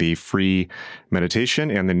in on the free meditation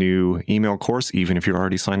and the new email course. Even if you're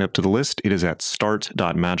already signed up to the list, it is at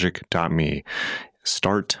start.magick.me.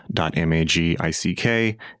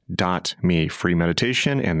 start.magick.me. Free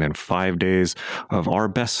meditation, and then 5 days of our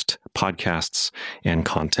best podcasts and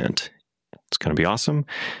content. It's going to be awesome.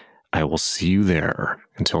 I will see you there.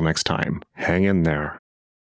 Until next time, hang in there.